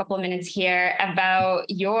last couple of minutes here about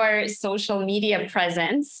your social media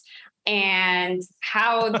presence and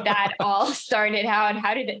how that all started out?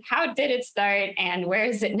 How did it start and where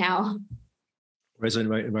is it now?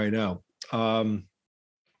 resonate right now.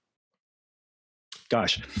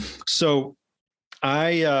 Gosh, so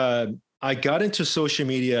I got into social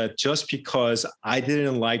media just because I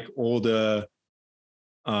didn't like all the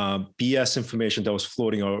BS information that was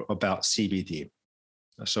floating about CBD.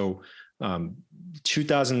 So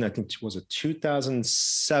 2000, I think was it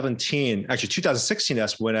 2017, actually 2016,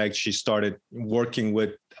 that's when I actually started working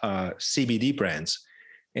with CBD brands,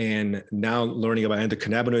 and now learning about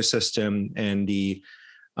endocannabinoid system and the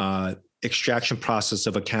extraction process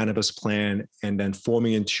of a cannabis plant, and then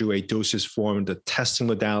forming into a dosage form, the testing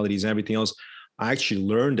modalities, and everything else. I actually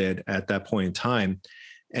learned it at that point in time.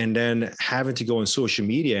 And then having to go on social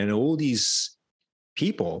media and all these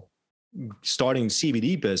people starting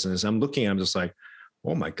CBD business, I'm looking at, I'm just like,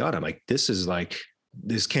 oh my God, I'm like, this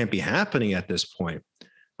can't be happening at this point.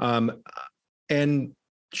 And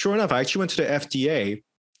sure enough, I actually went to the FDA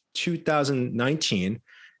 2019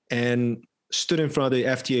 and stood in front of the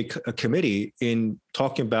FDA committee in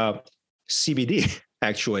talking about CBD,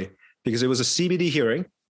 actually, because it was a CBD hearing.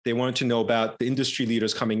 They wanted to know about the industry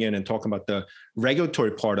leaders coming in and talking about the regulatory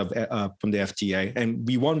part of from the FDA. And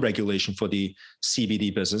we won regulation for the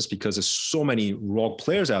CBD business because there's so many rogue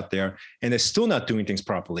players out there and they're still not doing things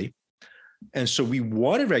properly. And so we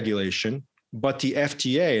wanted regulation, but the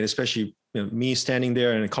FDA, and especially me standing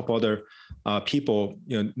there and a couple other people,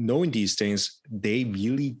 knowing these things, they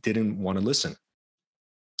really didn't want to listen.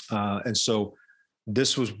 And so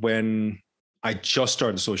this was when I just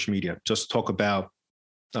started social media, just talk about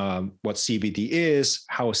what CBD is,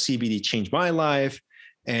 how CBD changed my life,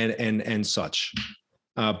 and such.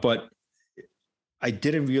 But I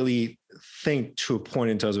didn't really think to a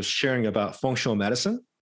point in terms of sharing about functional medicine.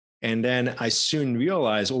 And then I soon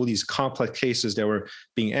realized all these complex cases that were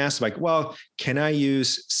being asked, like, well, can I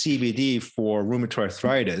use CBD for rheumatoid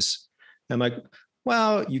arthritis? And I'm like,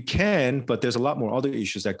 well, you can, but there's a lot more other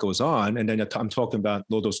issues that goes on. And then I'm talking about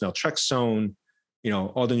low dose naltrexone,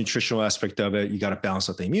 all the nutritional aspect of it. You got to balance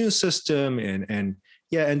out the immune system, and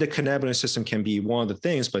the cannabinoid system can be one of the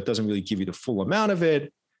things, but it doesn't really give you the full amount of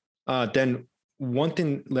it. Then one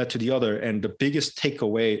thing led to the other, and the biggest take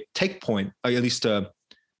point, at least the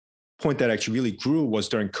point that actually really grew, was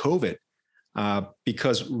during COVID,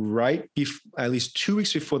 because at least 2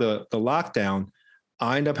 weeks before the lockdown,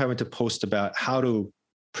 I ended up having to post about how to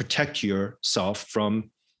protect yourself from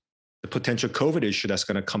the potential COVID issue that's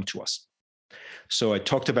going to come to us. So I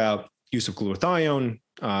talked about use of glutathione,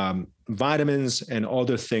 vitamins, and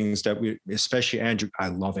other things that especially I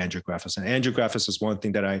love angiographics. And angiographics is one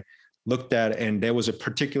thing that I looked at. And there was a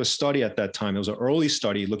particular study at that time. It was an early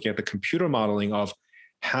study looking at the computer modeling of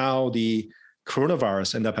how the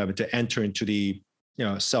coronavirus ended up having to enter into the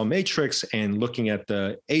cell matrix, and looking at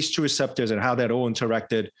the ACE2 receptors and how that all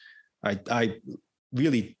interacted. I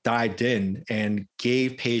really dived in and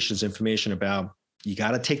gave patients information about, you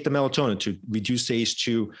got to take the melatonin to reduce the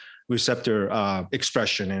ACE2 receptor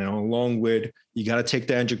expression. And along with, you got to take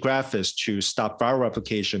the angiographics to stop viral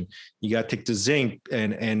replication. You got to take the zinc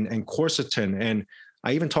and quercetin. And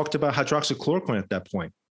I even talked about hydroxychloroquine at that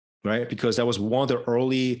point, right? Because that was one of the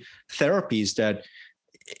early therapies that,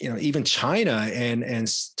 even China and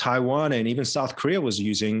Taiwan and even South Korea was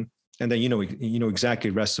using. And then,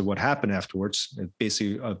 exactly the rest of what happened afterwards.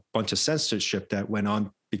 Basically a bunch of censorship that went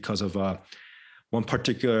on because of one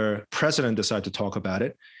particular president decided to talk about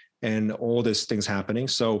it, and all these things happening.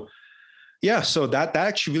 So that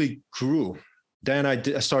actually really grew. Then I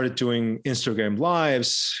started doing Instagram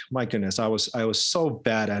lives. My goodness, I was so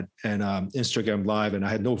bad at Instagram live, and I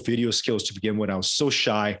had no video skills to begin with. I was so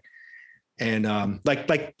shy. And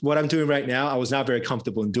like what I'm doing right now, I was not very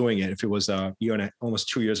comfortable in doing it if it was almost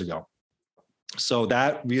 2 years ago. So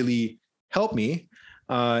that really helped me.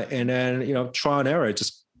 And then, trial and error,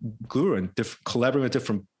 just grew and collaborating with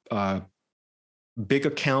different big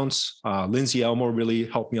accounts. Lindsay Elmore really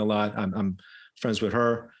helped me a lot. I'm friends with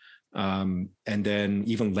her. And then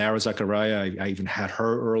even Lara Zachariah, I even had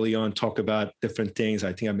her early on talk about different things.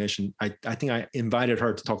 I think I mentioned, I think I invited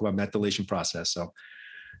her to talk about methylation process. So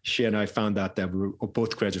she and I found out that we were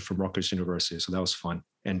both graduates from Rutgers University. So that was fun.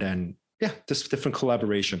 And then, just different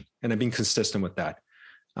collaboration, and I've been consistent with that.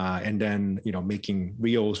 And then, making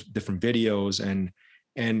reels, different videos.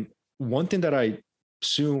 And one thing that I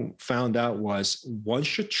soon found out was,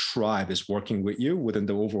 once your tribe is working with you within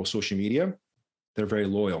the overall social media, they're very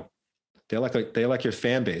loyal. They're like your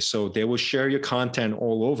fan base. So they will share your content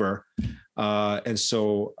all over. And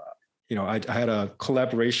so, I had a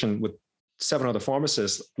collaboration with 7 other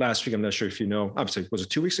pharmacists last week. I'm not sure if you know, I'm sorry, was it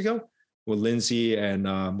 2 weeks ago? With Lindsay and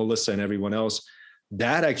Melissa and everyone else.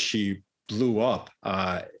 That actually blew up.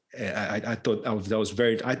 I thought that was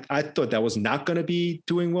I thought that was not going to be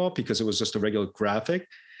doing well because it was just a regular graphic.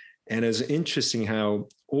 And it's interesting how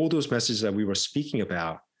all those messages that we were speaking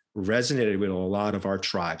about resonated with a lot of our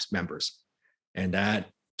tribe's members. And that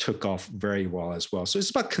took off very well as well. So it's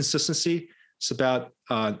about consistency. It's about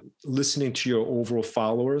listening to your overall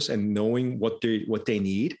followers and knowing what they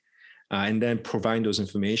need, and then providing those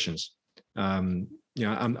informations. I'm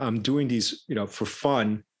doing these, for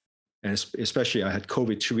fun, and especially I had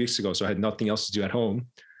COVID 2 weeks ago, so I had nothing else to do at home.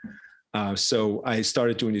 So I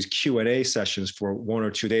started doing these Q&A sessions for 1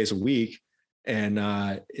 or 2 days a week, and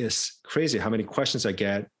it's crazy how many questions I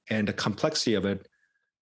get and the complexity of it.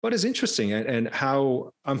 But it's interesting, and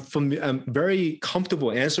how I'm very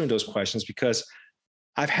comfortable answering those questions because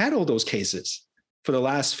I've had all those cases for the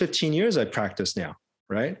last 15 years. I practice now,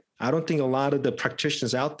 right? I don't think a lot of the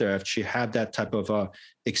practitioners out there actually have that type of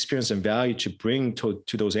experience and value to bring to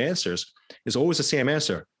those answers. It's always the same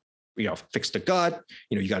answer. Fix the gut.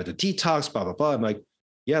 You got to do detox. Blah blah blah. I'm like,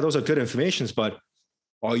 yeah, those are good informations, but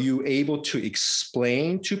are you able to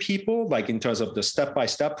explain to people, like in terms of the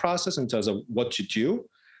step-by-step process, in terms of what to do?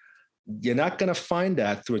 You're not going to find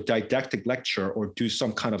that through a didactic lecture or do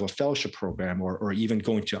some kind of a fellowship program or even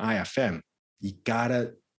going to IFM. You got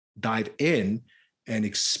to dive in and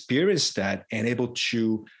experience that and able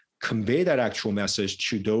to convey that actual message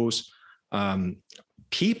to those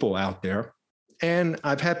people out there. And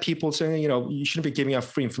I've had people saying, you shouldn't be giving out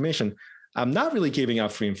free information. I'm not really giving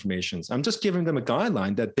out free information. I'm just giving them a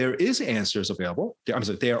guideline that there is answers available.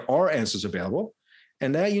 There are answers available,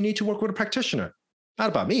 and that you need to work with a practitioner. Not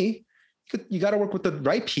about me. You got to work with the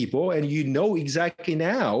right people, and you know exactly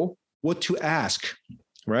now what to ask,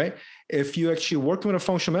 right? If you actually work with a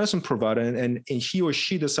functional medicine provider and he or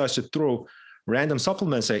she decides to throw random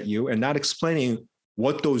supplements at you and not explaining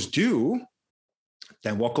what those do,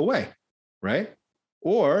 then walk away, right?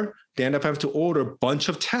 Or they end up having to order a bunch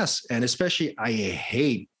of tests. And especially, I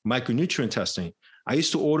hate micronutrient testing. I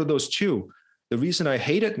used to order those too. The reason I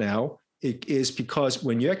hate it now is because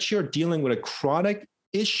when you actually are dealing with a chronic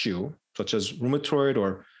issue, such as rheumatoid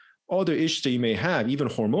or other issues that you may have, even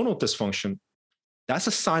hormonal dysfunction, that's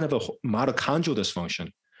a sign of a mitochondrial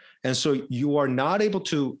dysfunction. And so you are not able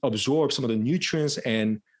to absorb some of the nutrients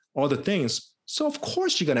and other things. So of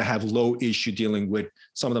course, you're going to have low issue dealing with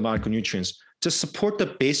some of the micronutrients. To support the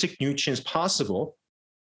basic nutrients possible,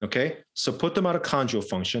 okay, support the mitochondrial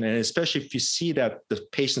function. And especially if you see that the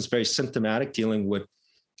patient's very symptomatic dealing with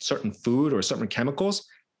certain food or certain chemicals,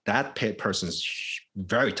 that person is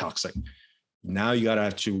very toxic. Now you got to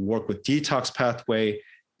have to work with detox pathway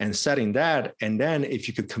and setting that. And then if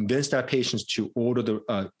you could convince that patient to order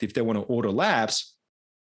if they want to order labs,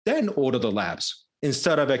 then order the labs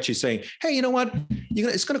instead of actually saying, hey, you know what?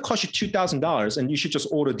 It's going to cost you $2,000 and you should just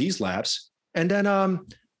order these labs. And then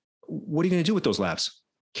what are you going to do with those labs?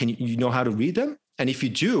 Can you know how to read them? And if you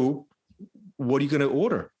do, what are you going to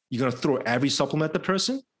order? You're going to throw every supplement at the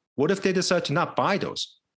person? What if they decide to not buy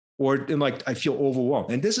those? Or I feel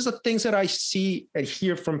overwhelmed. And this is the things that I see and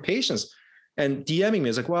hear from patients and DMing me.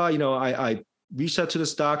 It's like, well, I reached out to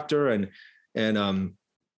this doctor and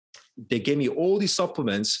they gave me all these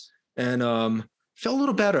supplements and felt a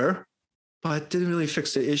little better, but didn't really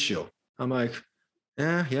fix the issue. I'm like,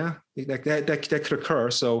 yeah, that could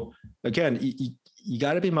occur. So again, you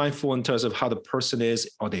got to be mindful in terms of how the person is.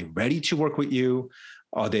 Are they ready to work with you?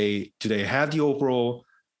 Do they have the overall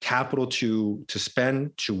capital to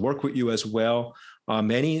spend to work with you as well?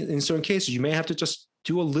 In certain cases, you may have to just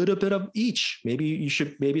do a little bit of each. Maybe you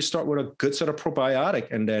should start with a good set of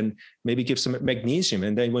probiotic and then maybe give some magnesium.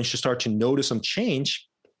 And then once you start to notice some change,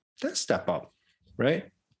 then step up, right?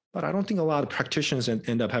 But I don't think a lot of practitioners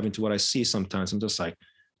end up having to, what I see sometimes, I'm just like,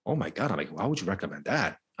 oh my God, I'm like, why would you recommend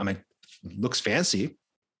that? I mean, it looks fancy,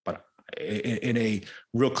 but in a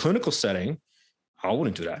real clinical setting, I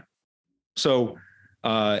wouldn't do that. So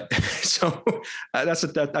I think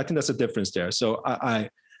that's a difference there. So I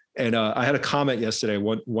had a comment yesterday.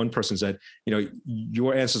 One person said,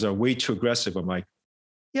 your answers are way too aggressive. I'm like,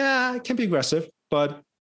 yeah, it can be aggressive, but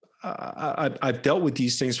I've dealt with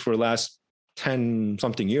these things for the last 10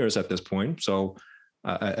 something years at this point. So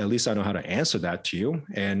at least I know how to answer that to you.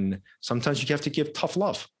 And sometimes you have to give tough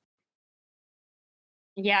love.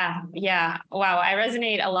 Yeah. Wow. I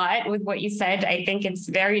resonate a lot with what you said. I think it's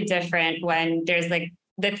very different when there's like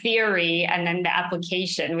the theory and then the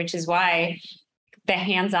application, which is why the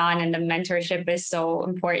hands-on and the mentorship is so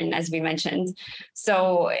important, as we mentioned.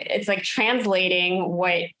 So it's like translating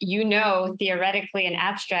what theoretically and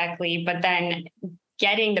abstractly, but then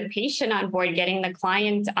getting the patient on board, getting the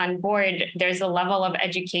client on board. There's a level of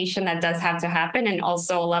education that does have to happen, and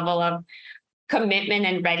also a level of commitment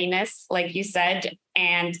and readiness, like you said,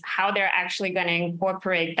 and how they're actually going to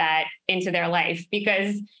incorporate that into their life.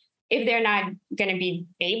 Because if they're not going to be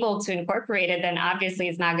able to incorporate it, then obviously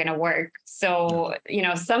it's not going to work. So,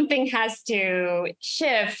 something has to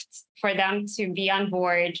shift for them to be on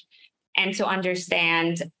board and to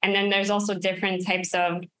understand. And then there's also different types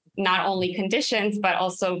of not only conditions, but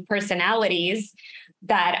also personalities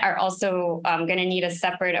that are also going to need a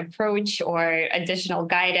separate approach or additional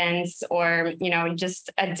guidance, or, just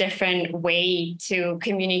a different way to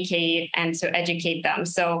communicate and to educate them.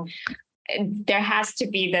 So there has to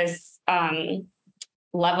be this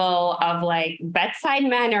level of like bedside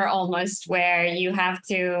manner almost, where you have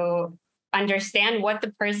to understand what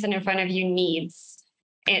the person in front of you needs.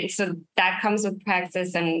 And so that comes with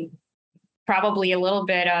practice and probably a little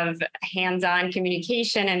bit of hands-on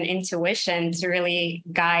communication and intuition to really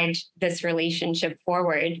guide this relationship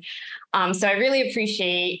forward. So I really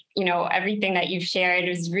appreciate, everything that you've shared. It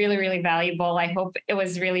was really, really valuable. I hope it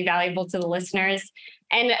was really valuable to the listeners.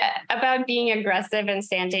 And about being aggressive and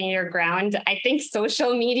standing your ground, I think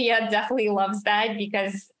social media definitely loves that,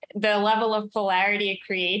 because the level of polarity it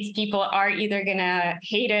creates, people are either going to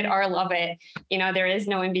hate it or love it. There is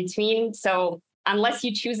no in between. So unless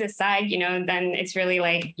you choose a side, then it's really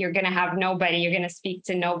like you're going to have nobody, you're going to speak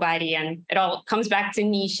to nobody. And it all comes back to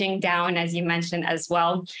niching down, as you mentioned as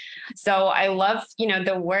well. So I love,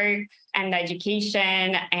 the work and the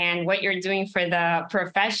education and what you're doing for the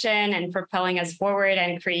profession and propelling us forward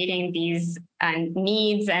and creating these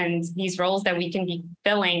needs and these roles that we can be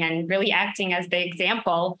filling and really acting as the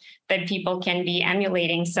example that people can be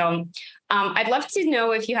emulating. So I'd love to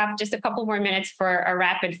know if you have just a couple more minutes for a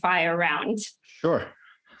rapid fire round. Sure.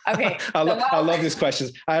 Okay. I love these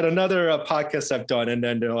questions. I had another podcast I've done, and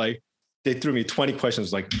then they threw me 20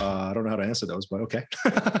 questions. Like, I don't know how to answer those, but okay.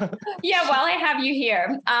 Yeah, while I have you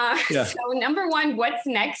here. Yeah. So number one, what's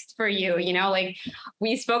next for you? Like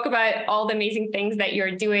we spoke about all the amazing things that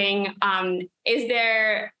you're doing. Is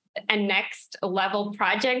there a next level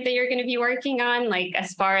project that you're going to be working on, like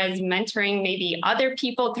as far as mentoring maybe other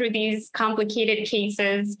people through these complicated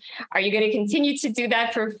cases? Are you going to continue to do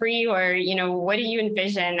that for free, or, what do you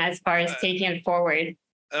envision as far as taking it forward?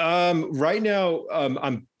 Right now,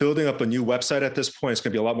 I'm building up a new website at this point. It's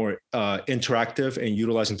going to be a lot more interactive and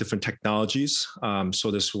utilizing different technologies.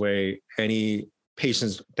 So this way, any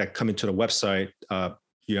patients that come into the website,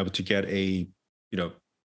 you're able to get a,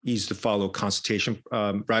 easy to follow consultation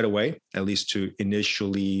right away, at least to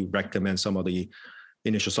initially recommend some of the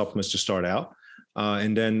initial supplements to start out.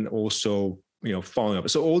 And then also, following up.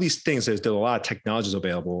 So all these things, there's a lot of technologies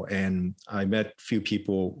available. And I met a few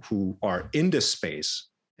people who are in this space.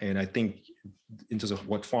 And I think in terms of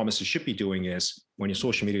what pharmacists should be doing is, when you're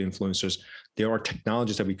social media influencers, there are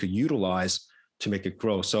technologies that we could utilize to make it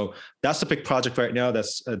grow. So that's a big project right now.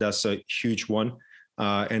 That's a huge one.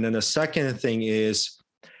 And then the second thing is,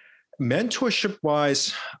 mentorship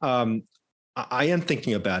wise, I am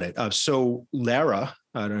thinking about it. So Lara,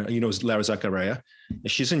 Lara Zachariah,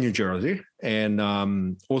 she's in New Jersey, and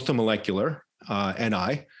Orthomolecular and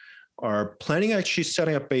I are planning actually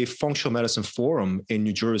setting up a functional medicine forum in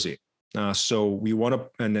New Jersey. So we want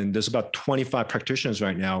to, and then there's about 25 practitioners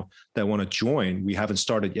right now that want to join. We haven't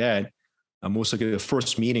started yet. Most likely the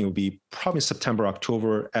first meeting will be probably September,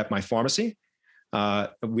 October at my pharmacy.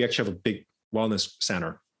 We actually have a big wellness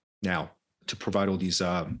center now to provide all these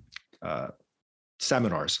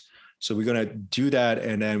seminars. So we're going to do that,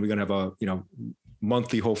 and then we're going to have a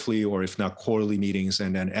monthly, hopefully, or if not quarterly meetings,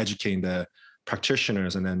 and then educating the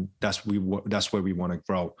practitioners, and then that's where we want to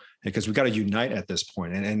grow, because we got to unite at this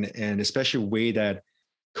point, and especially the way that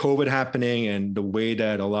COVID happening and the way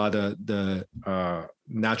that a lot of the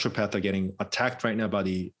naturopaths are getting attacked right now by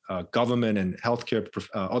the government and healthcare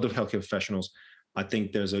other healthcare professionals. I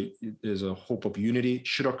think there's a hope of unity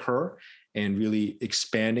should occur, and really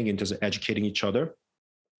expanding in terms of educating each other.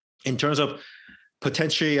 In terms of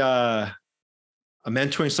potentially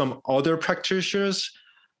mentoring some other practitioners,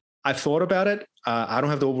 I've thought about it. I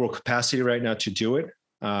don't have the overall capacity right now to do it,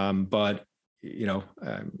 but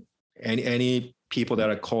any people that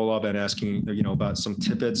I call up and asking about some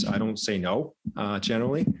tidbits, I don't say no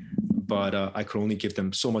generally, but I could only give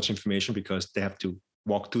them so much information because they have to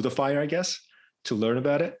walk through the fire, I guess, to learn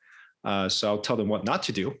about it. So I'll tell them what not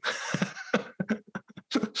to do.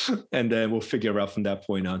 And then we'll figure out from that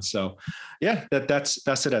point on. So yeah, that's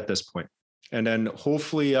it at this point. And then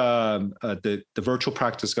hopefully the virtual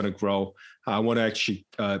practice is going to grow. I want to actually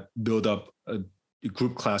build up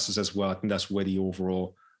group classes as well. I think that's where the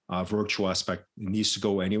overall virtual aspect needs to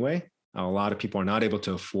go anyway. A lot of people are not able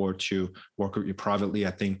to afford to work with you privately.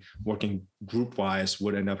 I think working group-wise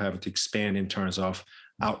would end up having to expand in terms of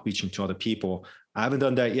outreaching to other people. I haven't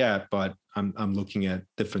done that yet, but I'm looking at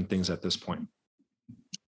different things at this point.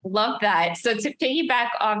 Love that. So to piggyback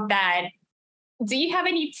off that, do you have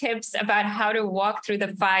any tips about how to walk through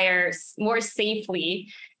the fire more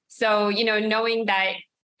safely? So, knowing that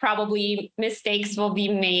probably mistakes will be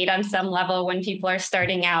made on some level when people are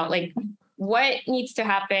starting out, like what needs to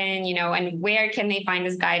happen, and where can they find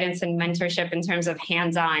this guidance and mentorship in terms of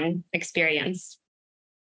hands-on experience?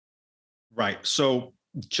 Right. So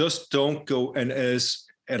just don't go, and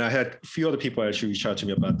I had a few other people actually reach out to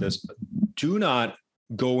me about this. Do not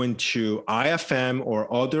go into IFM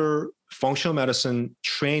or other functional medicine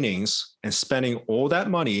trainings and spending all that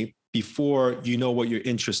money before you know what your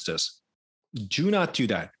interest is. Do not do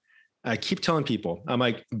that. I keep telling people, I'm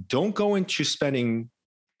like, don't go into spending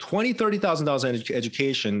 $20,000, $30,000 in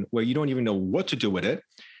education where you don't even know what to do with it.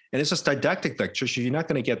 And it's just didactic lectures, so you're not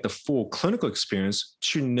going to get the full clinical experience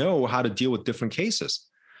to know how to deal with different cases.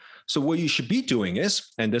 So what you should be doing is,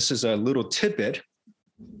 and this is a little tidbit,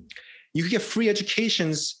 you can get free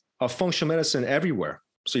educations of functional medicine everywhere.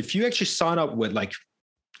 So if you actually sign up with like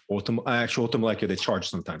actual Orthomolecular, they charge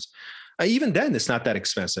sometimes. Even then, it's not that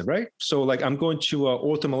expensive, right? So like I'm going to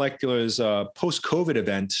Orthomolecular's post-COVID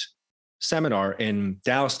event seminar in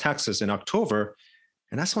Dallas, Texas in October,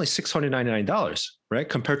 and that's only $699, right?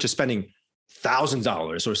 Compared to spending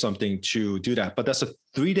 $1,000 or something to do that. But that's a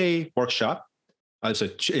 3-day workshop. It's a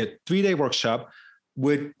 3-day workshop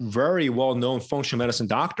with very well-known functional medicine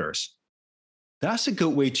doctors. That's a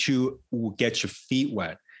good way to get your feet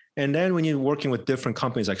wet. And then when you're working with different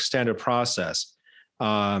companies like Standard Process,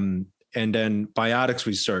 and then Biotics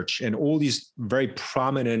Research, and all these very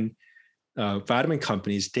prominent vitamin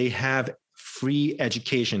companies, they have free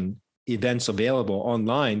education events available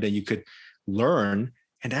online that you could learn.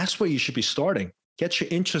 And that's where you should be starting. Get your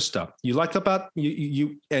interest up. You like about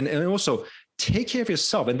you and also take care of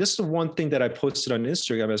yourself. And this is the one thing that I posted on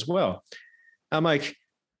Instagram as well. I'm like,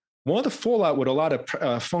 one of the fallout with a lot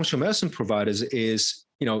of functional medicine providers is,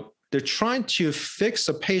 they're trying to fix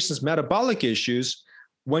a patient's metabolic issues.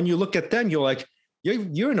 When you look at them, you're like,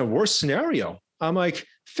 you're in a worse scenario. I'm like,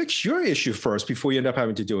 fix your issue first before you end up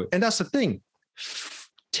having to do it. And that's the thing.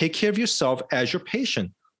 Take care of yourself as your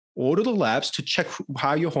patient. Order the labs to check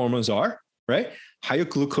how your hormones are, right? How your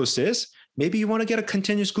glucose is. Maybe you want to get a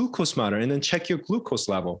continuous glucose monitor and then check your glucose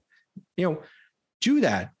level. Do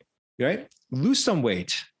that, right? Lose some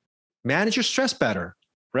weight. Manage your stress better,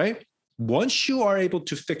 right? Once you are able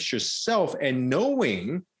to fix yourself and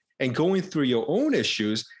knowing and going through your own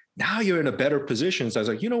issues, now you're in a better position. So I was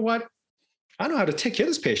like, you know what? I know how to take care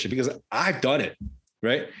of this patient because I've done it,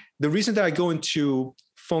 right? The reason that I go into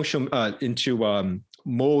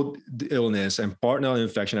mold illness and Bartonella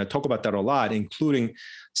infection, I talk about that a lot, including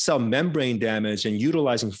cell membrane damage and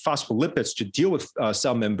utilizing phospholipids to deal with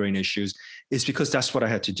cell membrane issues, is because that's what I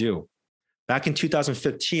had to do. Back in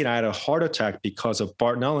 2015, I had a heart attack because of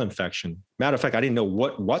Bartonella infection. Matter of fact, I didn't know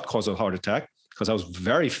what caused a heart attack because I was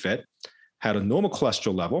very fit, had a normal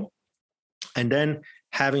cholesterol level, and then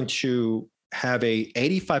having to have a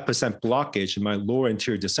 85% blockage in my lower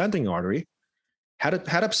anterior descending artery, had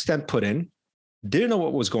a stent put in, didn't know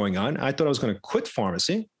what was going on. I thought I was going to quit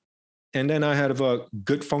pharmacy. And then I had a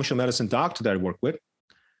good functional medicine doctor that I worked with.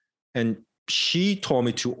 And she told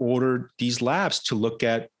me to order these labs to look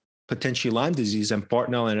at potentially Lyme disease and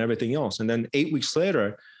Bartonella and everything else. And then 8 weeks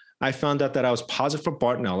later, I found out that I was positive for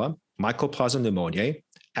Bartonella, Mycoplasma pneumoniae,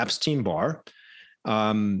 Epstein-Barr,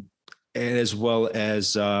 and as well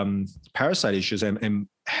as parasite issues and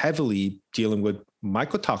heavily dealing with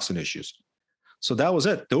mycotoxin issues. So that was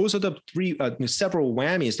it. Those are the three, several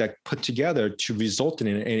whammies that put together to result in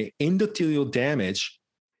an endothelial damage,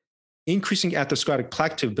 increasing atherosclerotic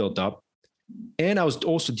plaque tube buildup. And I was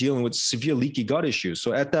also dealing with severe leaky gut issues.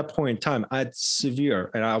 So at that point in time, I had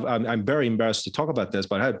severe, and I'm very embarrassed to talk about this,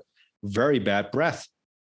 but I had very bad breath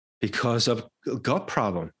because of a gut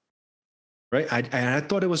problem, right? And I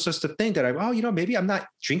thought it was just a thing that maybe I'm not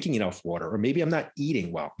drinking enough water, or maybe I'm not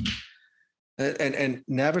eating well. And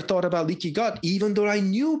never thought about leaky gut, even though I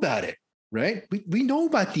knew about it, right? We know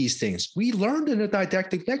about these things. We learned in a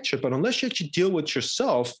didactic lecture, but unless you actually deal with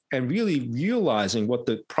yourself and really realizing what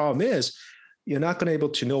the problem is, you're not going to be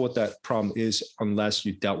able to know what that problem is unless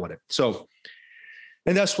you dealt with it. So,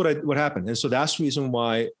 and that's what happened. And so that's the reason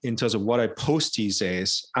why, in terms of what I post these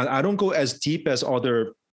days, I don't go as deep as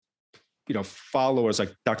other, followers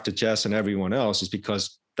like Dr. Jess and everyone else, is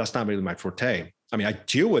because that's not really my forte. I mean, I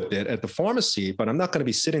deal with it at the pharmacy, but I'm not going to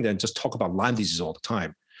be sitting there and just talk about Lyme disease all the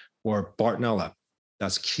time or Bartonella.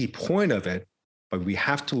 That's key point of it. But we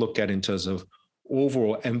have to look at it in terms of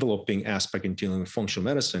overall enveloping aspect in dealing with functional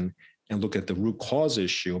medicine and look at the root cause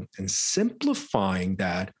issue and simplifying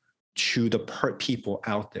that to the people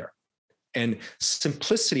out there. And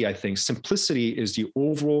simplicity, I think, simplicity is the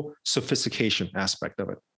overall sophistication aspect of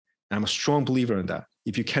it. And I'm a strong believer in that.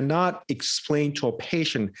 If you cannot explain to a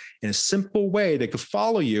patient in a simple way they could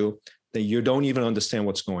follow you, then you don't even understand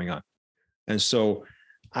what's going on. And so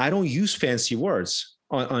I don't use fancy words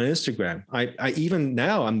on Instagram. I even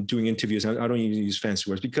now I'm doing interviews. I don't even use fancy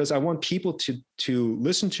words because I want people to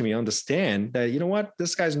listen to me, understand that, you know what,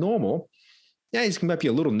 this guy's normal. Yeah, he might be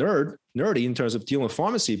a little nerdy in terms of dealing with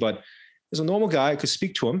pharmacy, but as a normal guy, I could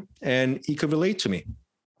speak to him and he could relate to me.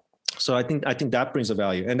 So I think that brings a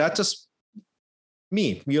value. And that's just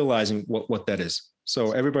me realizing what that is.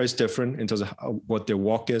 So everybody's different in terms of what their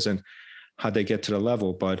walk is and how they get to the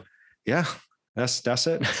level. But yeah, that's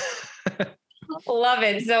it. Love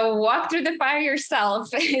it. So walk through the fire yourself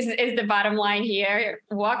is the bottom line here.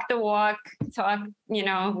 Walk the walk, talk,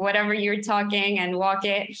 whatever you're talking and walk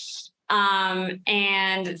it.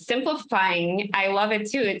 And simplifying, I love it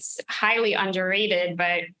too. It's highly underrated,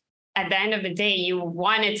 but at the end of the day, you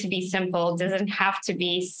want it to be simple. It doesn't have to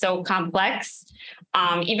be so complex.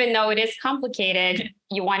 Even though it is complicated,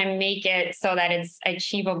 you want to make it so that it's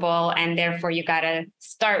achievable. And therefore you got to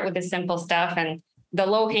start with the simple stuff and the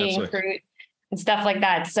low hanging fruit and stuff like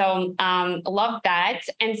that. So love that.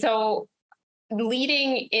 And so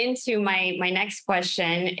leading into my next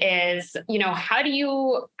question is, how do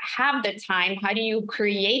you have the time? How do you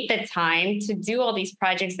create the time to do all these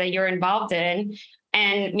projects that you're involved in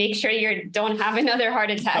and make sure you don't have another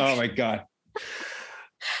heart attack? Oh my God.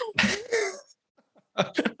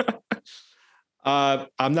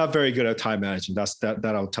 I'm not very good at time management.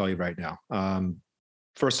 That I'll tell you right now.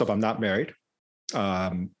 First off, I'm not married.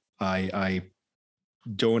 I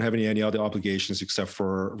don't have any other obligations except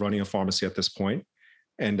for running a pharmacy at this point.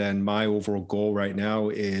 And then my overall goal right now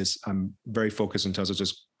is I'm very focused in terms of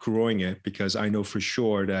just growing it because I know for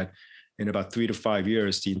sure that in about 3 to 5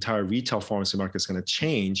 years, the entire retail pharmacy market is going to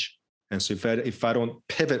change. And so if I don't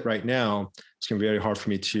pivot right now, it's going to be very hard for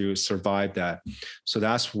me to survive that. So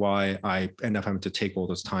that's why I end up having to take all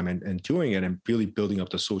this time and doing it and really building up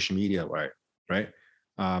the social media, right?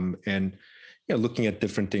 And looking at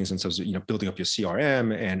different things in terms of building up your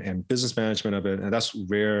CRM and business management of it, and that's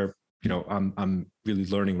where I'm really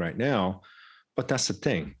learning right now. But that's the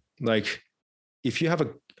thing. Like, if you have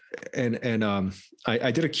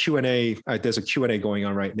I did a Q&A. There's a Q&A going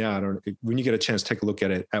on right now. When you get a chance, take a look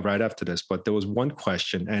at it right after this. But there was one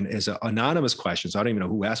question, and it's an anonymous question, so I don't even know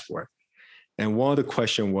who asked for it. And one of the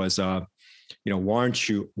question was,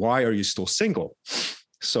 why are you still single?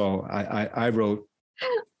 So I wrote,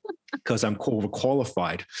 because I'm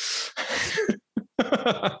overqualified.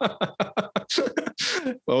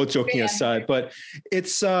 Well, joking aside, but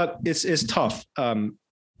it's tough.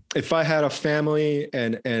 If I had a family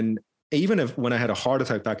and even when I had a heart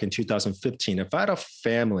attack back in 2015, if I had a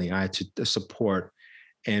family I had to support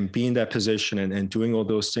and be in that position and doing all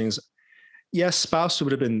those things, yes, spouse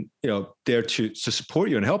would have been, there to support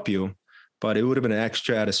you and help you, but it would have been an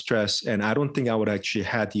extra added stress. And I don't think I would actually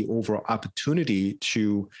had the overall opportunity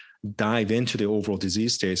to dive into the overall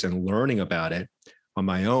disease states and learning about it on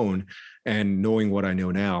my own and knowing what I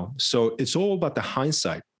know now. So it's all about the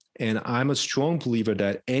hindsight. And I'm a strong believer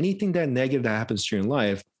that anything that negative that happens to you in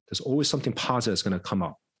life, there's always something positive that's going to come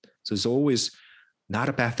up. So it's always not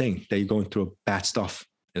a bad thing that you're going through bad stuff.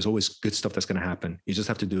 There's always good stuff that's going to happen. You just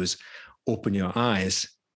have to do is open your eyes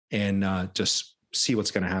and just see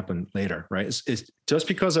what's going to happen later, right? It's just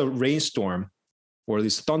because a rainstorm or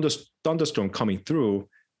this thunderstorm coming through,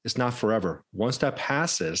 it's not forever. Once that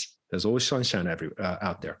passes, there's always sunshine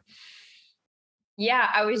out there. Yeah,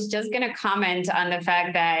 I was just going to comment on the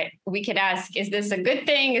fact that we could ask, is this a good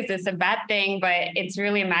thing? Is this a bad thing? But it's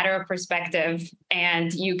really a matter of perspective.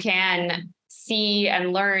 And you can see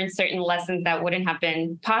and learn certain lessons that wouldn't have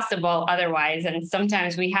been possible otherwise. And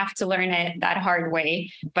sometimes we have to learn it that hard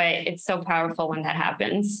way, but it's so powerful when that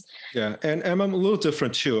happens. Yeah, and I'm a little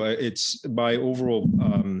different too. It's my overall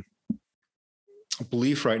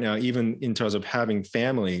belief right now, even in terms of having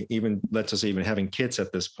family, even let's just say even having kids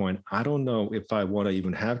at this point, I don't know if I want to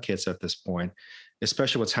even have kids at this point,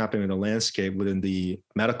 especially what's happening in the landscape within the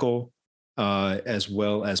medical as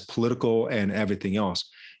well as political and everything else.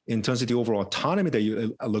 In terms of the overall autonomy that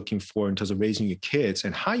you are looking for in terms of raising your kids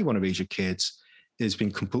and how you want to raise your kids is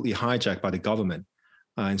being completely hijacked by the government.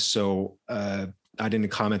 And so I didn't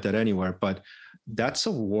comment that anywhere, but that's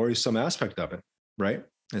a worrisome aspect of it, right?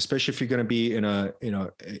 Especially if you're going to be in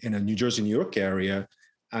a New Jersey, New York area,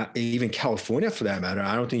 even California for that matter,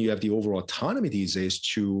 I don't think you have the overall autonomy these days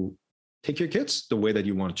to take your kids the way that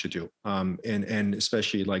you want to do. And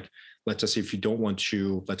especially like, let's just say if you don't want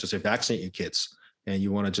to, let's just say vaccinate your kids and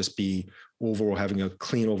you want to just be overall having a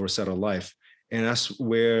clean over set of life. And that's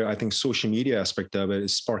where I think social media aspect of it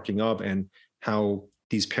is sparking up, and how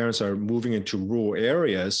these parents are moving into rural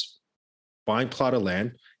areas, buying plot of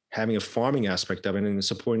land, having a farming aspect of it, and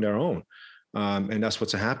supporting their own. And that's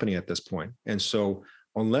what's happening at this point. And so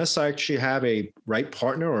unless I actually have a right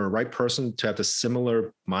partner or a right person to have the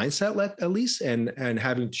similar mindset at least, and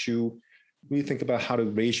having to really think about how to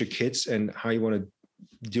raise your kids and how you want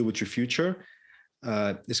to deal with your future,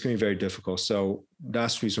 it's going to be very difficult. So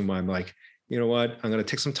that's the reason why I'm like, you know what, I'm going to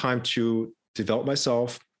take some time to develop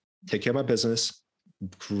myself, take care of my business,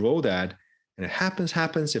 grow that. And it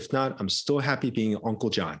happens. If not, I'm still happy being Uncle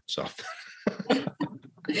John. So.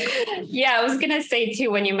 Yeah, I was going to say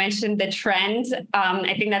too, when you mentioned the trend,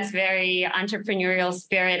 I think that's very entrepreneurial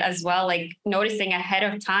spirit as well, like noticing ahead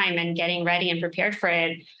of time and getting ready and prepared for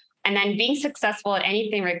it. And then being successful at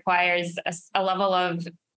anything requires a level of,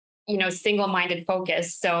 single-minded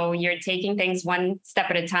focus. So you're taking things one step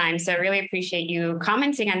at a time. So I really appreciate you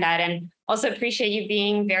commenting on that, and also appreciate you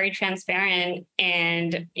being very transparent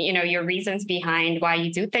and, your reasons behind why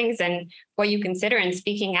you do things and what you consider, and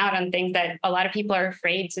speaking out on things that a lot of people are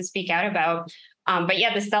afraid to speak out about. But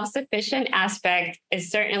yeah, the self-sufficient aspect is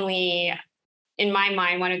certainly, in my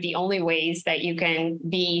mind, one of the only ways that you can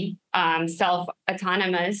be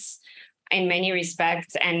self-autonomous in many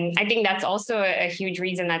respects. And I think that's also a huge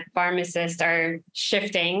reason that pharmacists are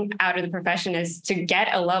shifting out of the profession, is to get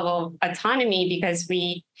a level of autonomy, because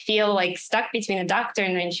we feel like stuck between the doctor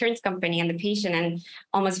and the insurance company and the patient, and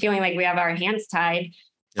almost feeling like we have our hands tied.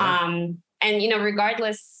 Yeah. And,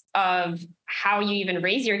 regardless of how you even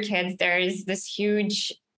raise your kids, there is this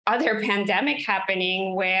huge other pandemic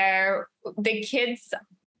happening where the kids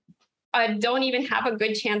don't even have a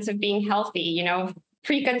good chance of being healthy,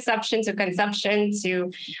 pre-conception to conception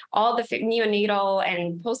to all the neonatal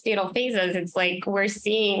and postnatal phases. It's like we're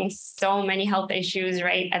seeing so many health issues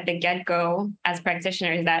right at the get-go as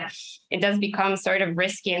practitioners that it does become sort of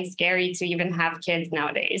risky and scary to even have kids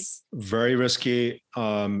nowadays. Very risky.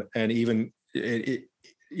 And even,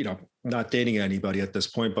 not dating anybody at this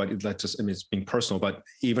point, but it's being personal. But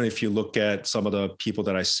even if you look at some of the people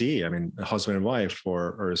that I see, husband and wife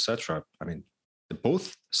or et cetera, they're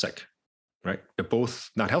both sick. Right? They're both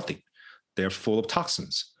not healthy. They're full of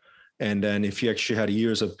toxins. And then if you actually had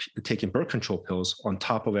years of taking birth control pills on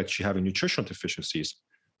top of actually having nutritional deficiencies,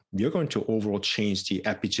 you're going to overall change the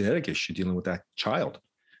epigenetic issue dealing with that child.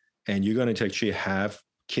 And you're going to actually have a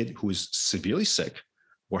kid who is severely sick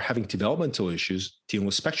or having developmental issues dealing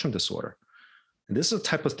with spectrum disorder. And this is the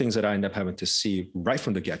type of things that I end up having to see right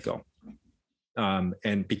from the get-go.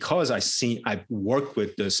 And because I've worked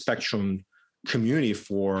with the spectrum community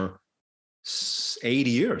for 80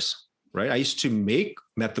 years, right? I used to make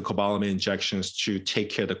methylcobalamin injections to take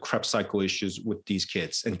care of the Krebs cycle issues with these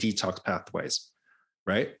kids and detox pathways,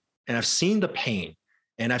 right? And I've seen the pain,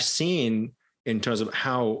 and I've seen in terms of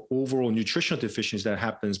how overall nutritional deficiency that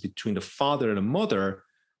happens between the father and the mother,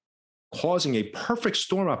 causing a perfect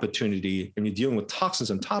storm opportunity, and you're dealing with toxins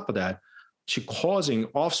on top of that, to causing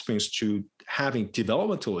offsprings to having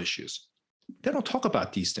developmental issues. They don't talk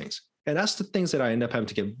about these things. And that's the things that I end up having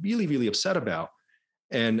to get really, really upset about.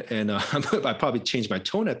 And I probably changed my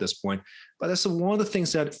tone at this point, but that's one of the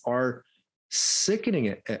things that are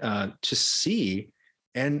sickening to see.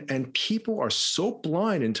 And people are so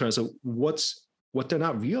blind in terms of what they're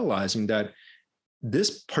not realizing, that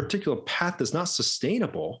this particular path is not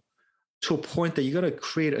sustainable to a point that you're going to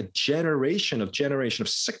create a generation of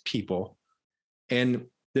sick people. And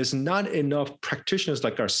there's not enough practitioners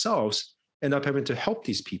like ourselves end up having to help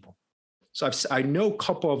these people. So I know a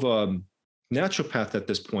couple of naturopaths at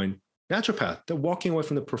this point, they're walking away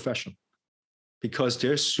from the profession because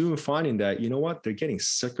they're soon finding that, they're getting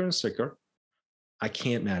sicker and sicker. I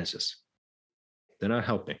can't manage this. They're not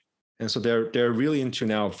helping. And so they're really into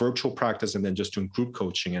now virtual practice and then just doing group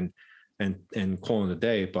coaching and calling it a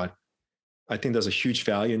day. But I think there's a huge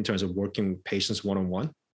value in terms of working with patients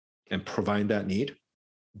one-on-one and providing that need.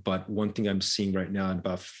 But one thing I'm seeing right now in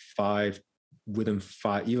about within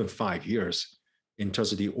 5 years, in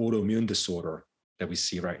terms of the autoimmune disorder that we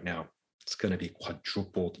see right now, it's going to be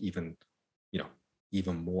quadrupled, even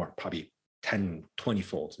more, probably 10, 20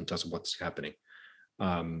 folds in terms of what's happening,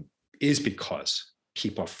 is because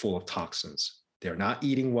people are full of toxins. They're not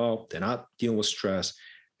eating well. They're not dealing with stress.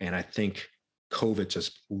 And I think COVID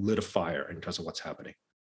just lit a fire in terms of what's happening.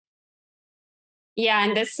 Yeah.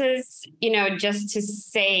 And this is, just to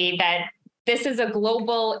say that this is a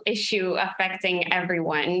global issue affecting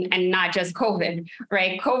everyone and not just COVID,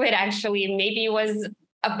 right? COVID actually maybe was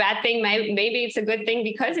a bad thing. Maybe it's a good thing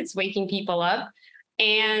because it's waking people up.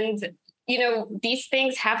 And these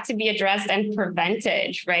things have to be addressed and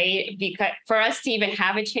prevented, right? Because for us to even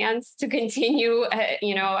have a chance to continue,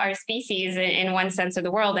 our species in one sense of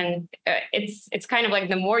the world, and it's kind of like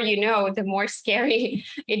the more the more scary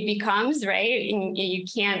it becomes, right? And you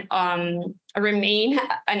can't remain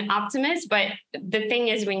an optimist, but the thing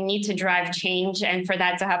is, we need to drive change, and for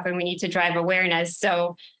that to happen, we need to drive awareness.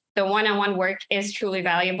 So the one-on-one work is truly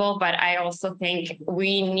valuable, but I also think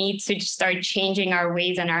we need to start changing our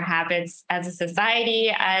ways and our habits as a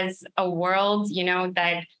society, as a world,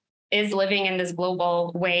 that is living in this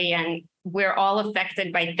global way. And we're all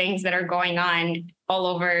affected by things that are going on all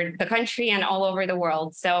over the country and all over the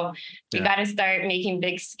world. So we got to start making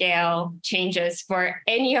big scale changes for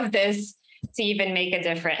any of this to even make a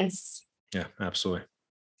difference. Yeah, absolutely.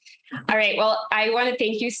 All right. Well, I want to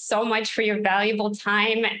thank you so much for your valuable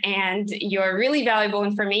time and your really valuable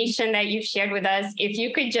information that you've shared with us. If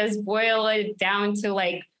you could just boil it down to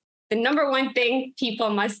like the number one thing people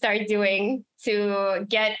must start doing to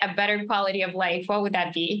get a better quality of life, what would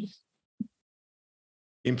that be?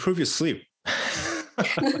 Improve your sleep.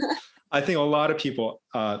 I think a lot of people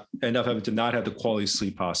end up having to not have the quality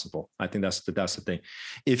sleep possible. I think that's the thing.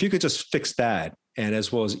 If you could just fix that, and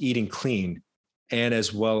as well as eating clean, and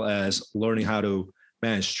as well as learning how to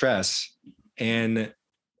manage stress and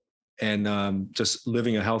just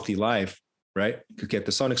living a healthy life, right? You could get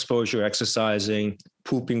the sun exposure, exercising,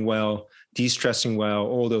 pooping well, de-stressing well,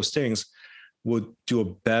 all those things would do a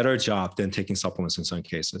better job than taking supplements in some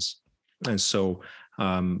cases. And so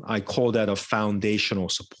I call that a foundational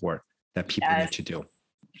support that people need to do.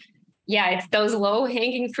 Yeah, it's those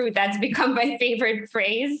low-hanging fruit. That's become my favorite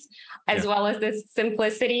phrase, as well as this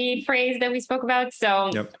simplicity phrase that we spoke about.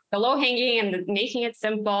 So the low-hanging and making it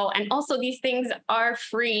simple. And also these things are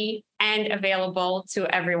free and available to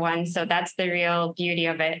everyone. So that's the real beauty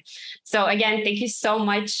of it. So again, thank you so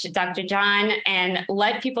much, Dr. John, and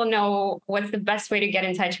let people know what's the best way to get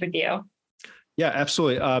in touch with you. Yeah,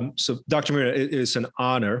 absolutely. So Dr. Marina, it is an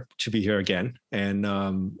honor to be here again. And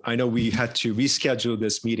I know we had to reschedule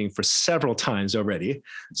this meeting for several times already.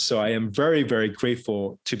 So I am very, very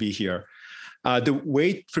grateful to be here. The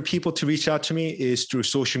way for people to reach out to me is through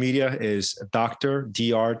social media is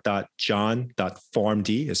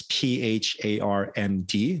dr.john.pharmd, is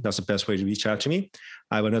PHARMD. That's the best way to reach out to me.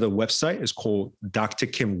 I have another website. It's called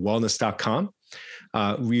drkimwellness.com.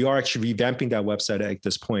 We are actually revamping that website at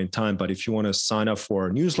this point in time, but if you want to sign up for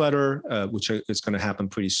a newsletter, which is going to happen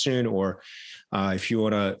pretty soon, or if you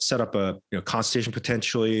want to set up a consultation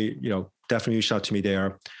potentially, definitely reach out to me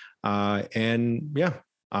there.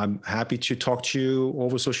 I'm happy to talk to you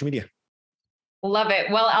over social media. Love it.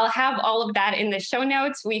 Well, I'll have all of that in the show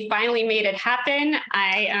notes. We finally made it happen.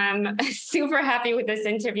 I am super happy with this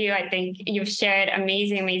interview. I think you've shared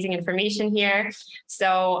amazing information here.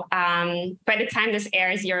 So by the time this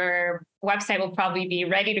airs, your website will probably be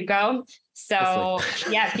ready to go. So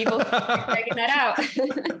people checking that out.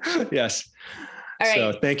 Yes. All right.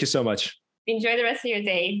 So thank you so much. Enjoy the rest of your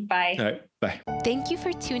day. Bye. All right. Bye. Thank you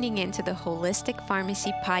for tuning in to the Holistic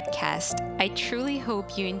Pharmacy Podcast. I truly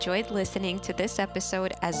hope you enjoyed listening to this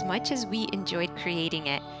episode as much as we enjoyed creating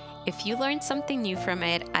it. If you learned something new from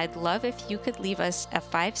it, I'd love if you could leave us a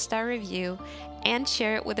 5-star review and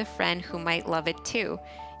share it with a friend who might love it too.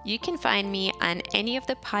 You can find me on any of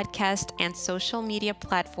the podcast and social media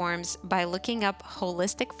platforms by looking up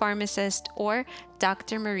Holistic Pharmacist or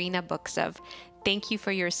Dr. Marina Buksov. Thank you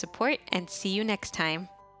for your support and see you next time.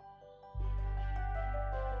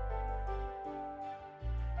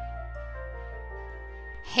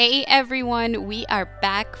 Hey everyone, we are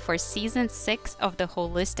back for season 6 of the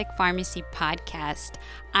Holistic Pharmacy Podcast.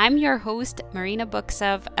 I'm your host, Marina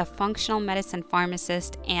Buksov, a functional medicine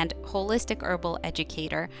pharmacist and holistic herbal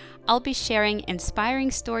educator. I'll be sharing inspiring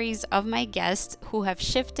stories of my guests who have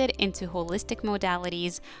shifted into holistic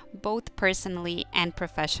modalities, both personally and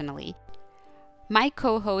professionally. My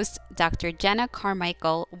co-host, Dr. Jenna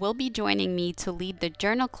Carmichael, will be joining me to lead the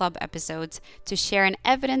Journal Club episodes to share an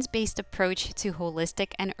evidence-based approach to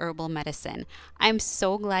holistic and herbal medicine. I'm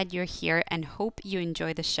so glad you're here and hope you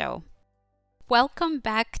enjoy the show. Welcome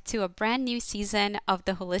back to a brand new season of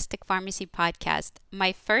the Holistic Pharmacy Podcast.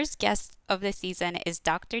 My first guest of the season is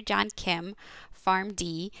Dr. John Kim,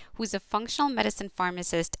 PharmD, who's a functional medicine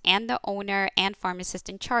pharmacist and the owner and pharmacist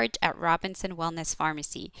in charge at Robinson Wellness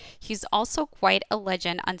Pharmacy. He's also quite a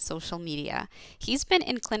legend on social media. He's been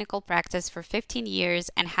in clinical practice for 15 years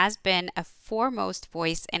and has been a foremost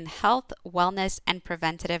voice in health, wellness, and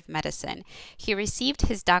preventative medicine. He received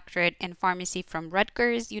his doctorate in pharmacy from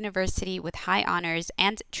Rutgers University with high honors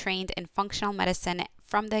and trained in functional medicine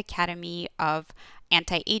from the Academy of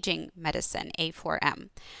Anti-Aging Medicine, A4M.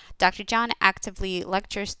 Dr. John actively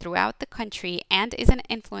lectures throughout the country and is an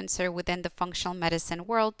influencer within the functional medicine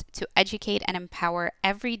world to educate and empower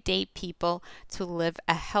everyday people to live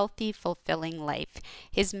a healthy, fulfilling life.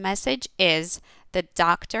 His message is, the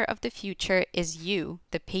doctor of the future is you,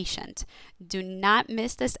 the patient. Do not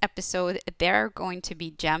miss this episode. There are going to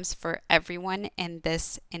be gems for everyone in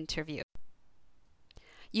this interview.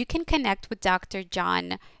 You can connect with Dr.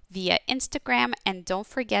 John via Instagram, and don't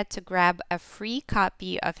forget to grab a free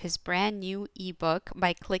copy of his brand new ebook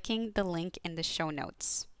by clicking the link in the show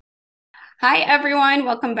notes. Hi, everyone.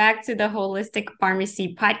 Welcome back to the Holistic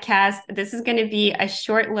Pharmacy Podcast. This is going to be a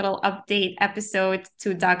short little update episode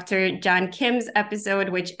to Dr. John Kim's episode,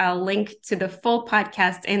 which I'll link to the full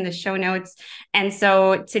podcast in the show notes. And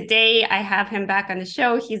so today I have him back on the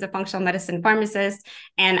show. He's a functional medicine pharmacist,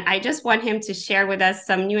 and I just want him to share with us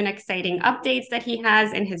some new and exciting updates that he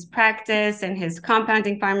has in his practice and his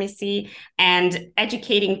compounding pharmacy, and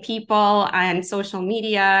educating people on social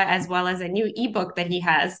media, as well as a new ebook that he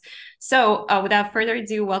has. So without further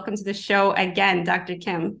ado, welcome to the show again, Dr.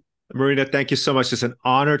 Kim. Marina, thank you so much. It's an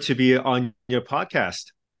honor to be on your podcast.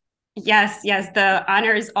 Yes, the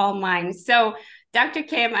honor is all mine. So Dr.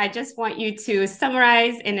 Kim, I just want you to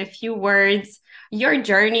summarize in a few words your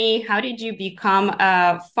journey. How did you become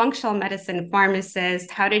a functional medicine pharmacist?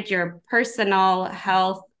 How did your personal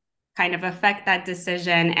health kind of affect that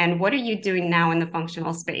decision? And what are you doing now in the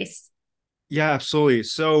functional space? Yeah, absolutely.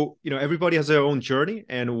 So, everybody has their own journey.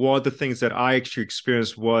 And one of the things that I actually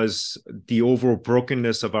experienced was the overall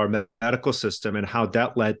brokenness of our medical system, and how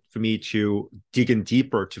that led for me to dig in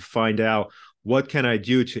deeper to find out what can I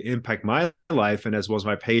do to impact my life and as well as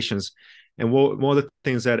my patients. And one of the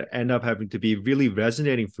things that ended up having to be really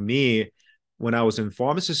resonating for me when I was in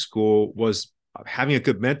pharmacy school was having a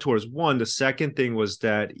good mentor is one. The second thing was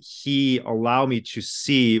that he allowed me to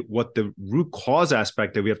see what the root cause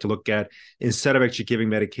aspect that we have to look at, instead of actually giving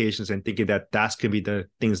medications and thinking that that's going to be the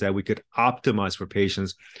things that we could optimize for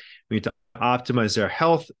patients. We need to optimize their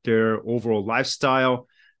health, their overall lifestyle,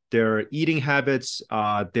 their eating habits,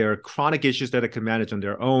 their chronic issues that they can manage on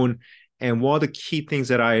their own. And one of the key things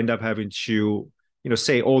that I end up having to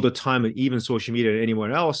say all the time, and even social media and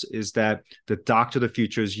anyone else, is that the doctor of the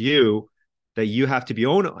future is you, that you have to be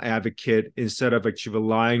your own advocate instead of actually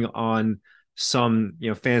relying on some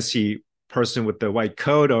fancy person with the white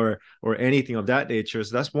coat or anything of that nature.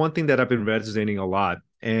 So that's one thing that I've been resonating a lot.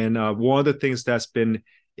 And one of the things that's been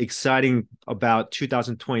exciting about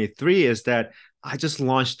 2023 is that I just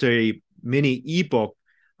launched a mini ebook.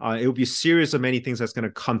 It will be a series of many things that's going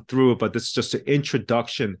to come through, but this is just an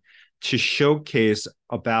introduction to showcase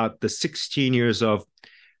about the 16 years of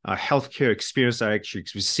healthcare experience I actually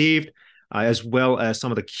received, as well as some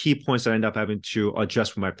of the key points that I end up having to address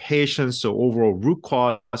for my patients. So overall root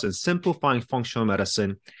cause and simplifying functional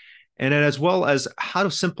medicine. And then as well as how to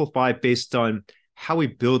simplify based on how we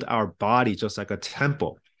build our body, just like a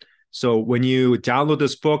temple. So when you download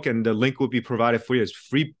this book, and the link will be provided for you, it's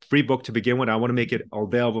free book to begin with. I want to make it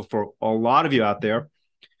available for a lot of you out there,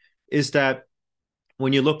 is that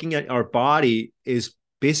when you're looking at our body is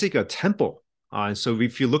basically a temple. And so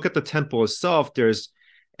if you look at the temple itself, there's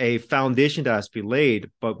a foundation that has to be laid,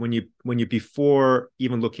 but when you before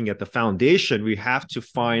even looking at the foundation, we have to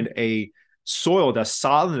find a soil that's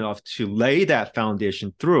solid enough to lay that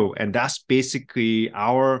foundation through, and that's basically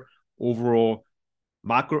our overall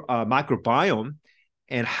microbiome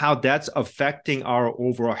and how that's affecting our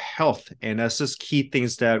overall health. And that's just key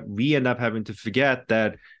things that we end up having to forget,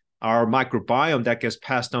 that our microbiome that gets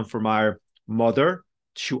passed on from our mother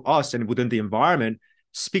to us and within the environment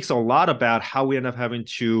speaks a lot about how we end up having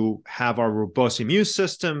to have our robust immune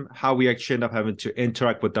system, how we actually end up having to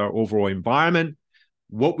interact with our overall environment,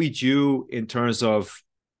 what we do in terms of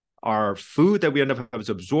our food that we end up having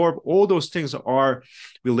to absorb. All those things are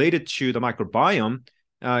related to the microbiome,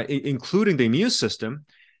 including the immune system.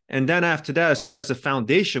 And then after that is the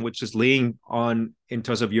foundation, which is laying on in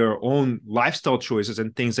terms of your own lifestyle choices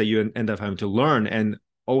and things that you end up having to learn and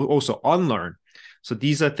also unlearn. So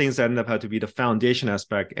these are things that end up having to be the foundation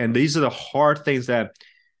aspect. And these are the hard things that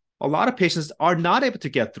a lot of patients are not able to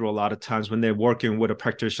get through a lot of times when they're working with a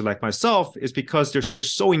practitioner like myself, is because they're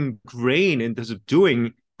so ingrained in terms of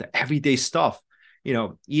doing the everyday stuff.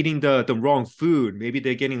 eating the wrong food. Maybe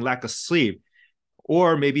they're getting lack of sleep,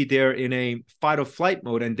 or maybe they're in a fight or flight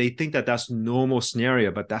mode and they think that that's normal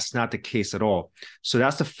scenario, but that's not the case at all. So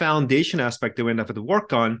that's the foundation aspect that we have to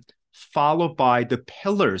work on, followed by the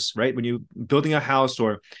pillars, right? When you're building a house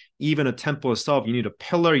or even a temple itself, you need a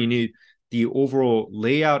pillar, you need the overall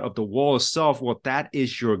layout of the wall itself. Well, that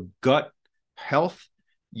is your gut health,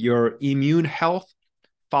 your immune health,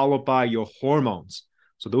 followed by your hormones.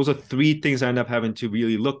 So those are three things I end up having to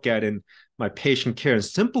really look at in my patient care, and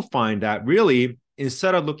simplifying that really,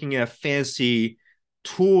 instead of looking at fancy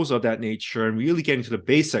tools of that nature and really getting to the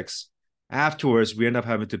basics. Afterwards, we end up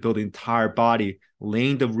having to build the entire body,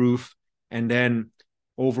 laying the roof, and then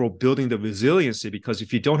overall building the resiliency. Because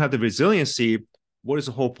if you don't have the resiliency, what is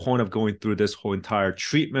the whole point of going through this whole entire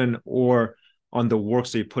treatment or on the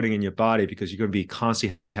works that you're putting in your body? Because you're going to be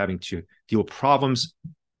constantly having to deal with problems.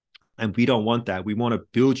 And we don't want that. We want to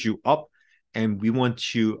build you up, and we want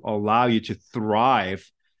to allow you to thrive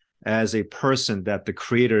as a person that the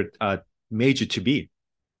Creator made you to be.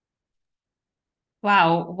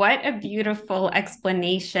 Wow, what a beautiful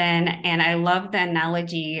explanation. And I love the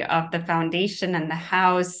analogy of the foundation and the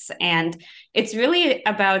house. And it's really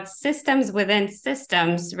about systems within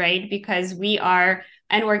systems, right? Because we are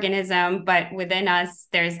an organism, but within us,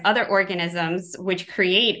 there's other organisms which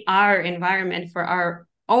create our environment for our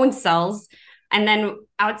own cells. And then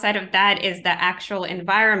outside of that is the actual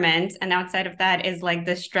environment. And outside of that is like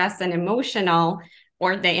the stress and emotional,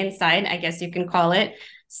 or the inside, I guess you can call it.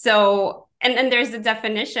 So, and then there's the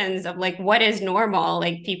definitions of like, what is normal?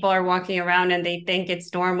 Like people are walking around and they think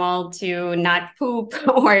it's normal to not poop,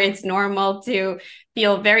 or it's normal to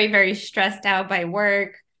feel very, very stressed out by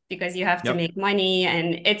work because you have to make money,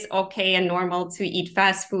 and it's okay and normal to eat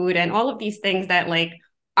fast food and all of these things that like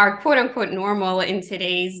are quote unquote normal in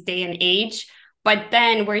today's day and age. But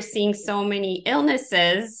then we're seeing so many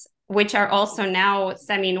illnesses, which are also now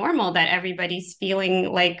semi-normal, that everybody's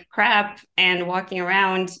feeling like crap and walking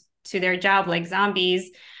around to their job like zombies.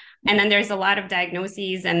 And then there's a lot of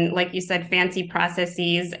diagnoses and, like you said, fancy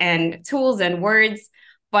processes and tools and words,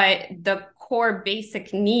 but the core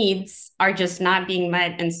basic needs are just not being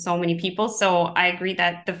met in so many people. So I agree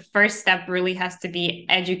that the first step really has to be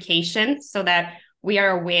education, so that we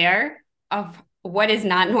are aware of what is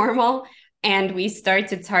not normal, and we start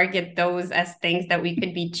to target those as things that we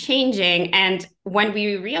could be changing. And when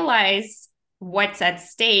we realize what's at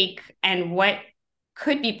stake and what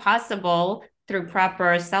could be possible through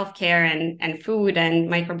proper self-care and food and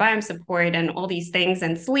microbiome support and all these things,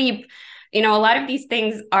 and sleep, a lot of these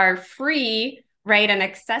things are free, right, and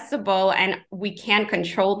accessible, and we can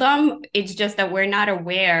control them. It's just that we're not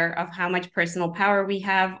aware of how much personal power we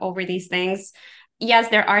have over these things. Yes,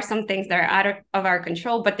 there are some things that are out of our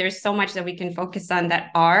control, but there's so much that we can focus on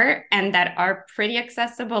that are pretty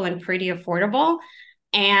accessible and pretty affordable.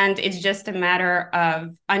 And it's just a matter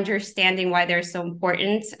of understanding why they're so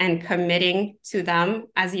important and committing to them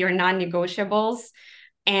as your non-negotiables,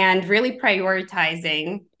 and really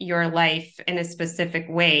prioritizing your life in a specific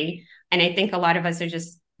way. And I think a lot of us are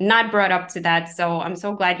just not brought up to that. So I'm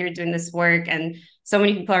so glad you're doing this work, and so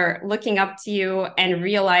many people are looking up to you and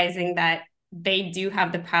realizing that they do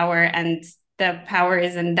have the power, and the power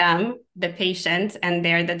is in them, the patient, and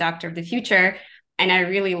they're the doctor of the future. And I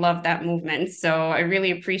really love that movement. So I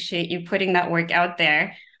really appreciate you putting that work out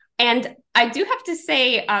there. And I do have to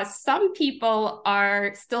say, some people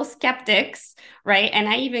are still skeptics, right? And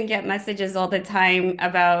I even get messages all the time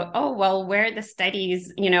about, oh, well, where are the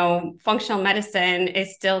studies? Functional medicine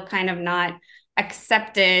is still kind of not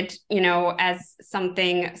accepted, as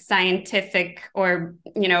something scientific or,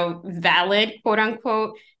 valid, quote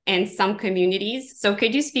unquote, in some communities. So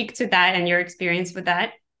could you speak to that and your experience with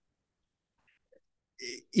that?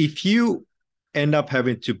 If you end up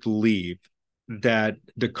having to believe that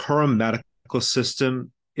the current medical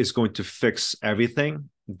system is going to fix everything,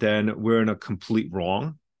 then we're in a complete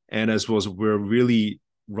wrong. And as well as we're really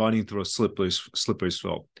running through a slippery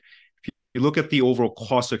slope. You look at the overall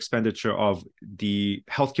cost of expenditure of the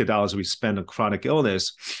healthcare dollars we spend on chronic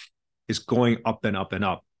illness is going up and up and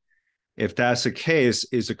up. If that's the case,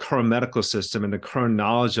 is the current medical system and the current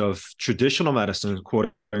knowledge of traditional medicine, quote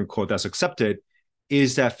unquote, that's accepted,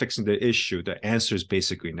 is that fixing the issue? The answer is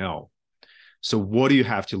basically no. So what do you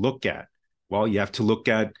have to look at? Well, you have to look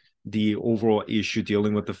at the overall issue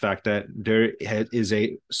dealing with the fact that there is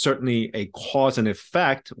certainly a cause and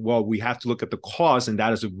effect. Well, we have to look at the cause, and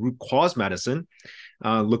that is a root cause medicine.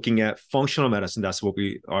 Looking at functional medicine, that's what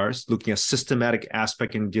we are. Looking at systematic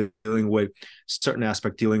aspect and dealing with certain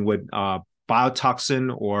aspect, dealing with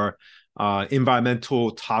biotoxin or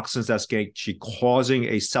environmental toxins that's actually causing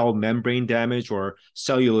a cell membrane damage or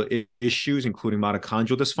cellular issues, including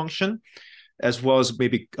mitochondrial dysfunction, as well as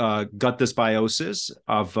maybe gut dysbiosis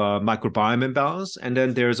of microbiome imbalance. And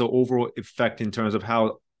then there's an overall effect in terms of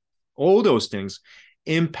how all those things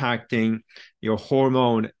impacting your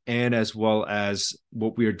hormone and as well as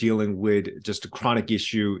what we are dealing with, just a chronic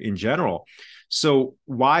issue in general. So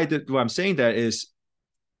why I'm saying that is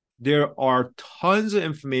there are tons of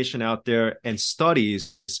information out there and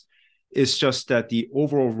studies. It's just that the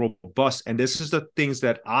overall robust, and this is the things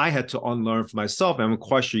that I had to unlearn for myself. And I'm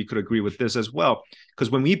quite sure you could agree with this as well. Because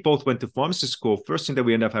when we both went to pharmacy school, first thing that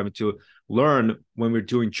we end up having to learn when we're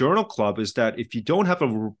doing journal club is that if you don't have a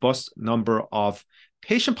robust number of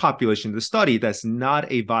patient population in the study, that's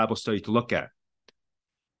not a viable study to look at.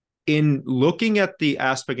 In looking at the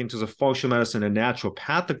aspect in terms of functional medicine and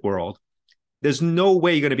naturopathic world, there's no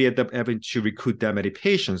way you're going to be able to recruit that many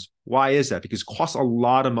patients. Why is that? Because it costs a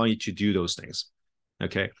lot of money to do those things.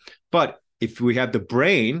 Okay. But if we have the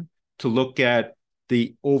brain to look at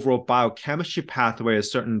the overall biochemistry pathway of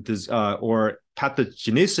certain or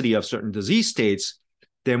pathogenicity of certain disease states,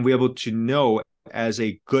 then we're able to know as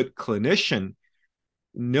a good clinician,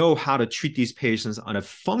 know how to treat these patients on a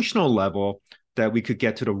functional level that we could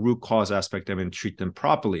get to the root cause aspect of them and treat them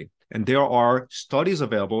properly. And there are studies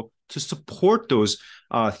available to support those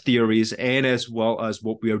theories, and as well as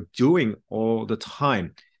what we are doing all the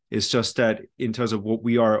time. It's just that in terms of what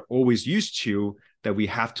we are always used to, that we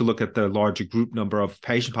have to look at the larger group number of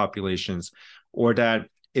patient populations, or that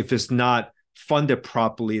if it's not funded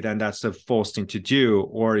properly, then that's the false thing to do.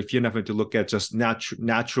 Or if you're not going to look at just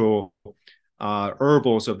natural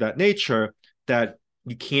herbals of that nature, that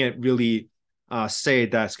you can't really say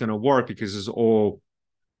that's going to work because it's all,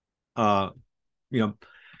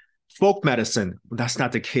 folk medicine. That's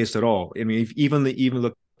not the case at all. I mean, even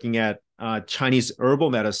looking at Chinese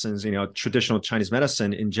herbal medicines, traditional Chinese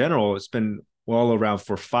medicine in general, it's been well around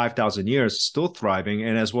for 5,000 years, still thriving,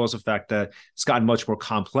 and as well as the fact that it's gotten much more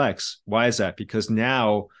complex. Why is that? Because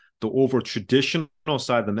now the over traditional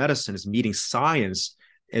side of the medicine is meeting science,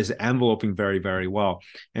 is enveloping very, very well.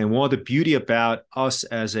 And one of the beauty about us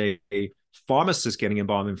as a pharmacist getting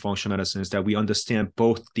involved in functional medicine is that we understand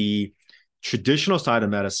both the traditional side of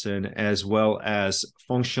medicine as well as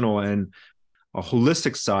functional and a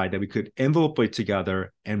holistic side, that we could envelope it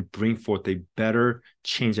together and bring forth a better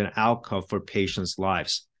change and outcome for patients'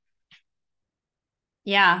 lives.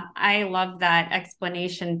 Yeah, I love that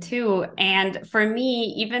explanation too. And for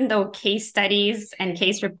me, even though case studies and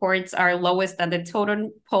case reports are lowest at the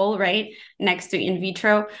totem pole, right, next to in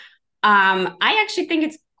vitro, I actually think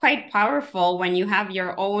it's quite powerful when you have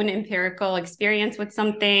your own empirical experience with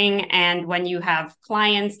something and when you have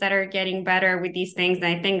clients that are getting better with these things. And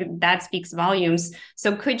I think that speaks volumes.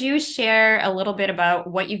 So could you share a little bit about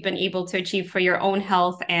what you've been able to achieve for your own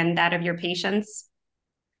health and that of your patients?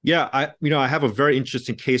 Yeah, I have a very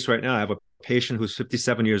interesting case right now. I have a patient who's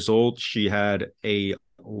 57 years old. She had a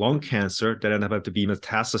lung cancer that ended up to be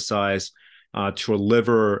metastasized to her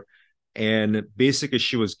liver. And basically,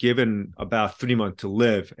 she was given about 3 months to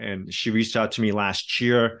live. And she reached out to me last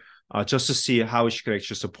year just to see how she could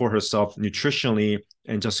actually support herself nutritionally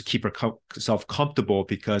and just to keep herself comfortable,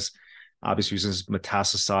 because obviously she's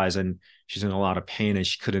metastasized and she's in a lot of pain and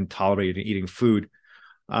she couldn't tolerate eating food.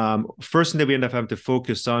 First thing that we ended up having to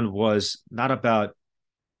focus on was not about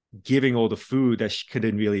giving all the food that she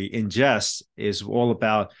couldn't really ingest, is all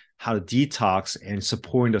about how to detox and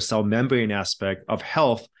supporting the cell membrane aspect of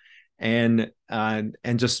health, and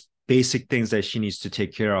just basic things that she needs to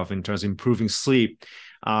take care of in terms of improving sleep,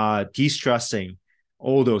 de-stressing,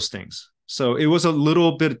 all those things. So it was a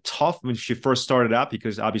little bit tough when she first started out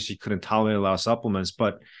because obviously she couldn't tolerate a lot of supplements.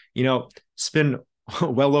 But, it's been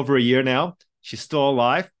well over a year now. She's still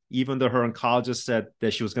alive, even though her oncologist said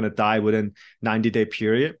that she was going to die within 90-day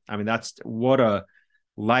period. I mean, that's what a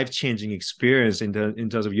life-changing experience in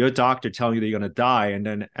terms of your doctor telling you that you're going to die. And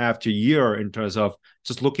then after a year, in terms of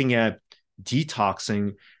just looking at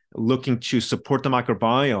detoxing, looking to support the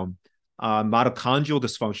microbiome, mitochondrial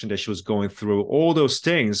dysfunction that she was going through, all those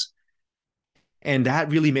things. And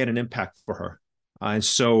that really made an impact for her. And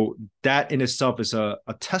so that in itself is a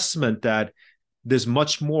testament that there's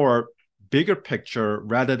much more bigger picture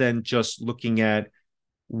rather than just looking at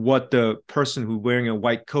what the person who's wearing a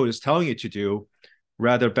white coat is telling you to do,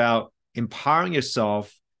 rather about empowering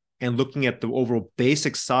yourself and looking at the overall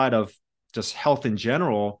basic side of just health in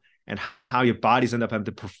general and how your bodies end up having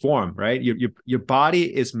to perform, right? Your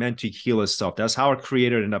body is meant to heal itself. That's how our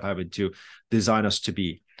creator ended up having to design us to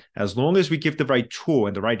be. As long as we give the right tool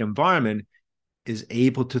and the right environment, is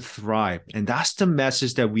able to thrive. And that's the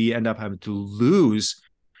message that we end up having to lose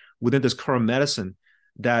within this current medicine.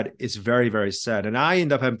 That is very, very sad. And I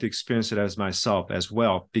end up having to experience it as myself as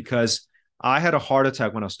well, because I had a heart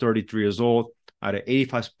attack when I was 33 years old. I had an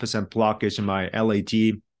 85% blockage in my LAD,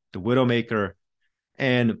 the Widowmaker.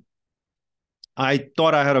 And I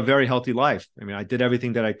thought I had a very healthy life. I mean, I did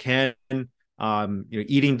everything that I can,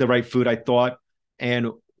 eating the right food, I thought. And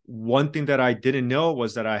one thing that I didn't know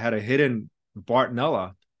was that I had a hidden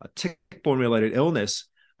Bartonella, a tick-borne related illness,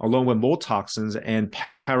 along with mold toxins and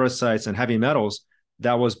parasites and heavy metals,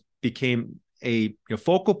 that became a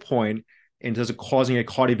focal point in terms of causing a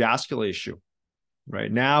cardiovascular issue.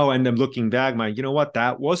 Right now, and I'm looking back, you know what?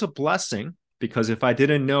 That was a blessing, because if I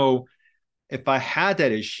didn't know, if I had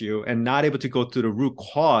that issue and not able to go through the root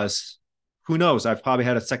cause, who knows? I've probably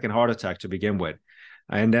had a second heart attack to begin with,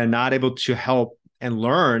 and then not able to help and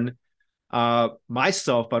learn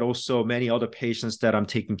myself, but also many other patients that I'm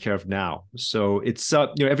taking care of now. So it's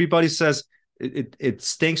everybody says it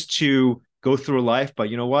stinks to go through life, but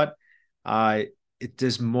you know what?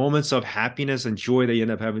 There's moments of happiness and joy that you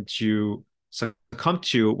end up having to succumb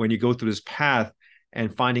to when you go through this path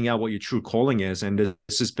and finding out what your true calling is. And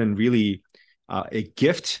this has been really a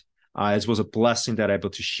gift, as well as a blessing that I'm able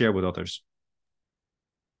to share with others.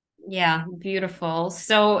 Yeah, beautiful.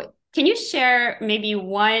 So can you share maybe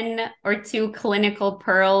one or two clinical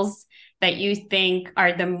pearls that you think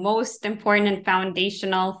are the most important and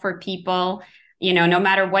foundational for people, no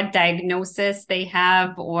matter what diagnosis they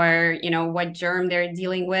have or, what germ they're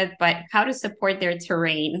dealing with, but how to support their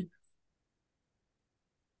terrain?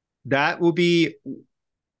 That will be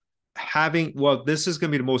this is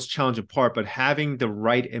going to be the most challenging part, but having the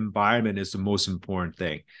right environment is the most important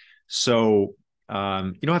thing. So you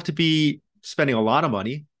don't have to be spending a lot of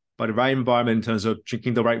money, but the right environment in terms of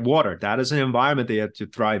drinking the right water. That is an environment that you have to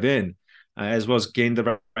thrive in, as well as getting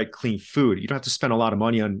the right clean food. You don't have to spend a lot of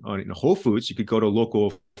money on Whole Foods. You could go to a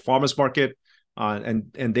local farmer's market,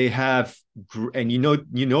 and they have, and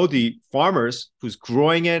the farmers who's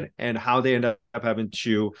growing it and how they end up having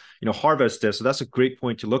to harvest this. So that's a great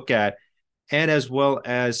point to look at, and as well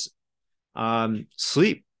as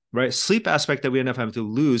sleep, right? Sleep aspect that we end up having to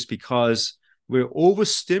lose because we're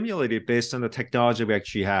overstimulated based on the technology we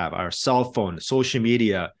actually have, our cell phone, social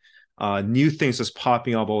media, new things that's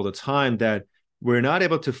popping up all the time, that we're not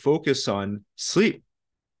able to focus on sleep,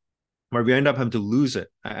 where we end up having to lose it.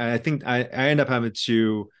 I think I end up having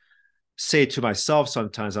to say to myself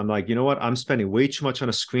sometimes, I'm like, you know what? I'm spending way too much on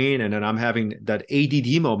a screen, and then I'm having that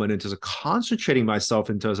ADD moment in terms of concentrating myself,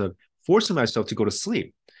 in terms of forcing myself to go to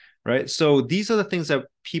sleep, right? So these are the things that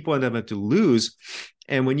people end up having to lose.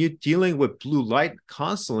 And when you're dealing with blue light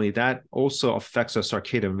constantly, that also affects our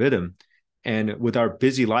circadian rhythm. And with our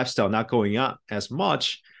busy lifestyle not going out as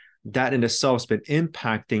much, that in itself has been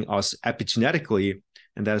impacting us epigenetically,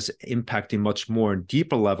 and that is impacting much more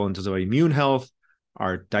deeper level in terms of our immune health,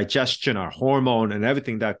 our digestion, our hormone, and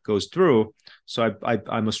everything that goes through. So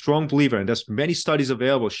I'm a strong believer, and there's many studies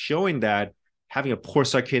available showing that having a poor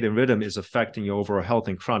circadian rhythm is affecting your overall health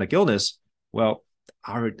and chronic illness. Well,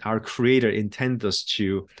 our creator intended us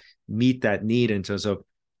to meet that need in terms of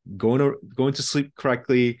going to sleep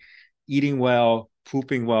correctly, eating well,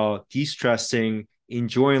 pooping well, de-stressing,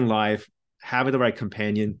 enjoying life, having the right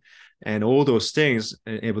companion, and all those things,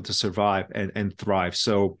 and able to survive and thrive.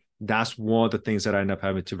 So that's one of the things that I end up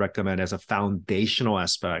having to recommend as a foundational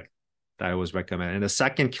aspect that I always recommend. And the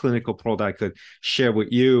second clinical pearl that I could share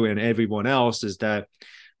with you and everyone else is that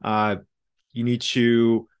you need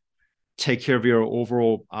to take care of your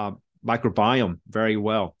overall microbiome very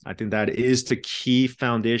well. I think that is the key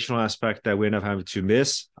foundational aspect that we end up having to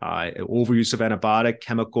miss. Overuse of antibiotic,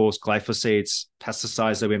 chemicals, glyphosates,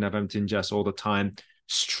 pesticides that we end up having to ingest all the time,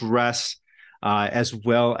 stress, as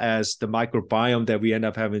well as the microbiome that we end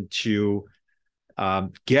up having to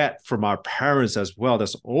get from our parents as well.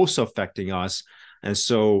 That's also affecting us. And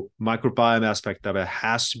so microbiome aspect of it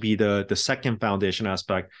has to be the second foundation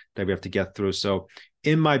aspect that we have to get through. So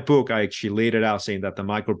in my book, I actually laid it out saying that the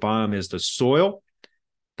microbiome is the soil,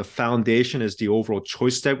 the foundation is the overall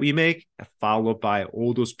choice that we make, followed by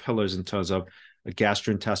all those pillars in terms of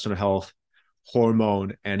gastrointestinal health,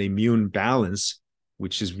 hormone, and immune balance,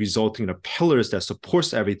 which is resulting in the pillars that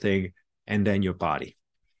supports everything, and then your body.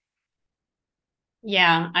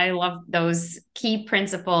 Yeah, I love those key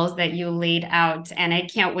principles that you laid out, and I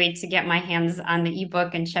can't wait to get my hands on the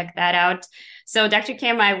ebook and check that out. So Dr.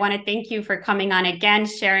 Kim, I want to thank you for coming on again,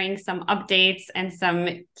 sharing some updates and some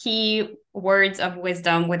key words of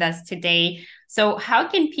wisdom with us today. So how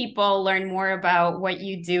can people learn more about what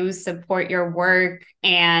you do, support your work,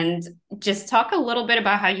 and just talk a little bit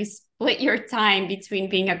about how you split your time between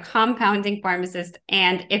being a compounding pharmacist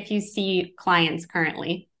and if you see clients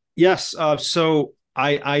currently? Yes. So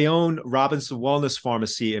I own Robinson Wellness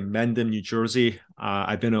Pharmacy in Mendham, New Jersey.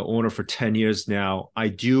 I've been an owner for 10 years now. I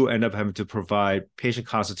do end up having to provide patient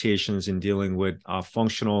consultations in dealing with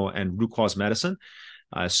functional and root cause medicine.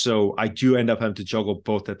 So I do end up having to juggle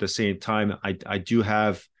both at the same time. I do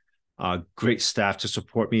have great staff to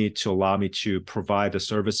support me, to allow me to provide the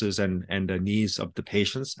services and the needs of the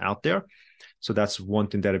patients out there. So that's one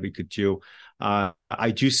thing that we could do. I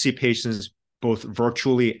do see patients both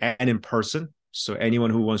virtually and in person. So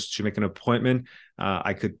anyone who wants to make an appointment,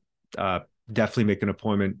 I could definitely make an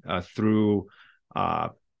appointment through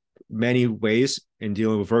many ways in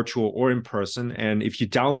dealing with virtual or in person. And if you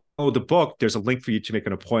download the book, there's a link for you to make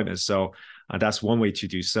an appointment. So that's one way to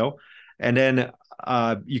do so. And then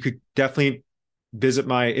you could definitely visit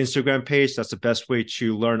my Instagram page. That's the best way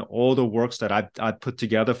to learn all the works that I've put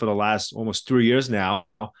together for the last almost 3 years now.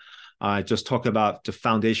 Just talking about the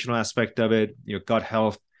foundational aspect of it, gut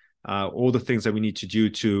health, all the things that we need to do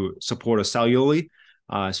to support us cellularly.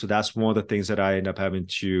 So that's one of the things that I end up having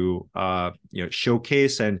to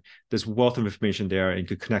showcase, and there's wealth of information there, and you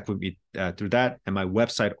could connect with me through that. And my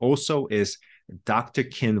website also is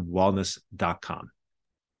drkinwellness.com.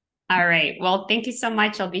 All right. Well, thank you so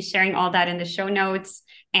much. I'll be sharing all that in the show notes,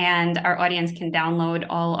 and our audience can download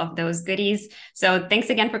all of those goodies. So thanks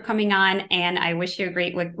again for coming on, and I wish you a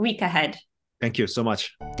great week ahead. Thank you so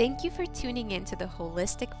much. Thank you for tuning in to the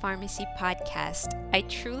Holistic Pharmacy Podcast. I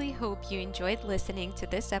truly hope you enjoyed listening to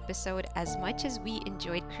this episode as much as we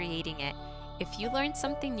enjoyed creating it. If you learned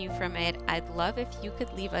something new from it, I'd love if you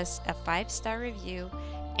could leave us a 5-star review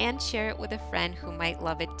and share it with a friend who might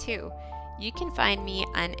love it too. You can find me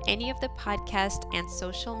on any of the podcast and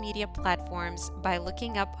social media platforms by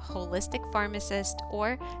looking up Holistic Pharmacist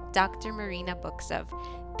or Dr. Marina Buksov.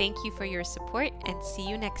 Thank you for your support, and see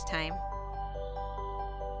you next time.